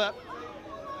love another.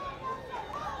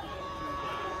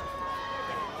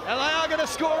 And they are going to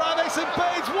score, are they? St.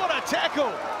 Bedes, what a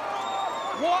tackle!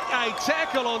 What a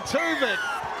tackle on Tuvin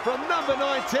from number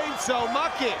 19,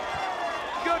 Solmaki.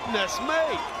 Goodness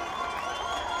me!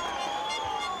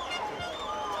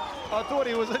 I thought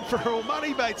he was in for all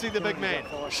money, Batesy, the big man.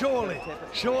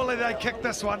 Surely they kick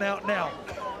this one out now.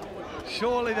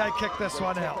 Surely they kick this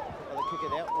one out. Either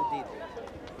kick it out or dead.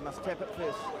 You must tap it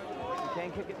first. You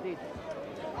can kick it dead.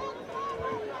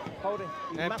 Holding.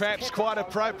 And perhaps quite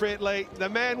appropriately, the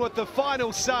man with the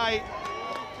final say.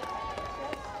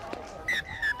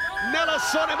 Nella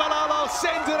Sonimalolo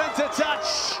sends it into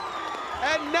touch.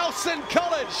 And Nelson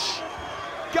College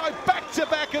go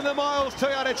back-to-back in the Miles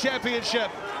Toyota Championship.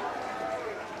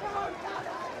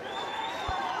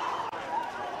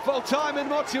 Full time in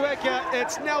Motueka,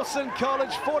 it's Nelson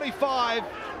College 45,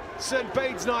 St.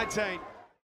 Bede's 19.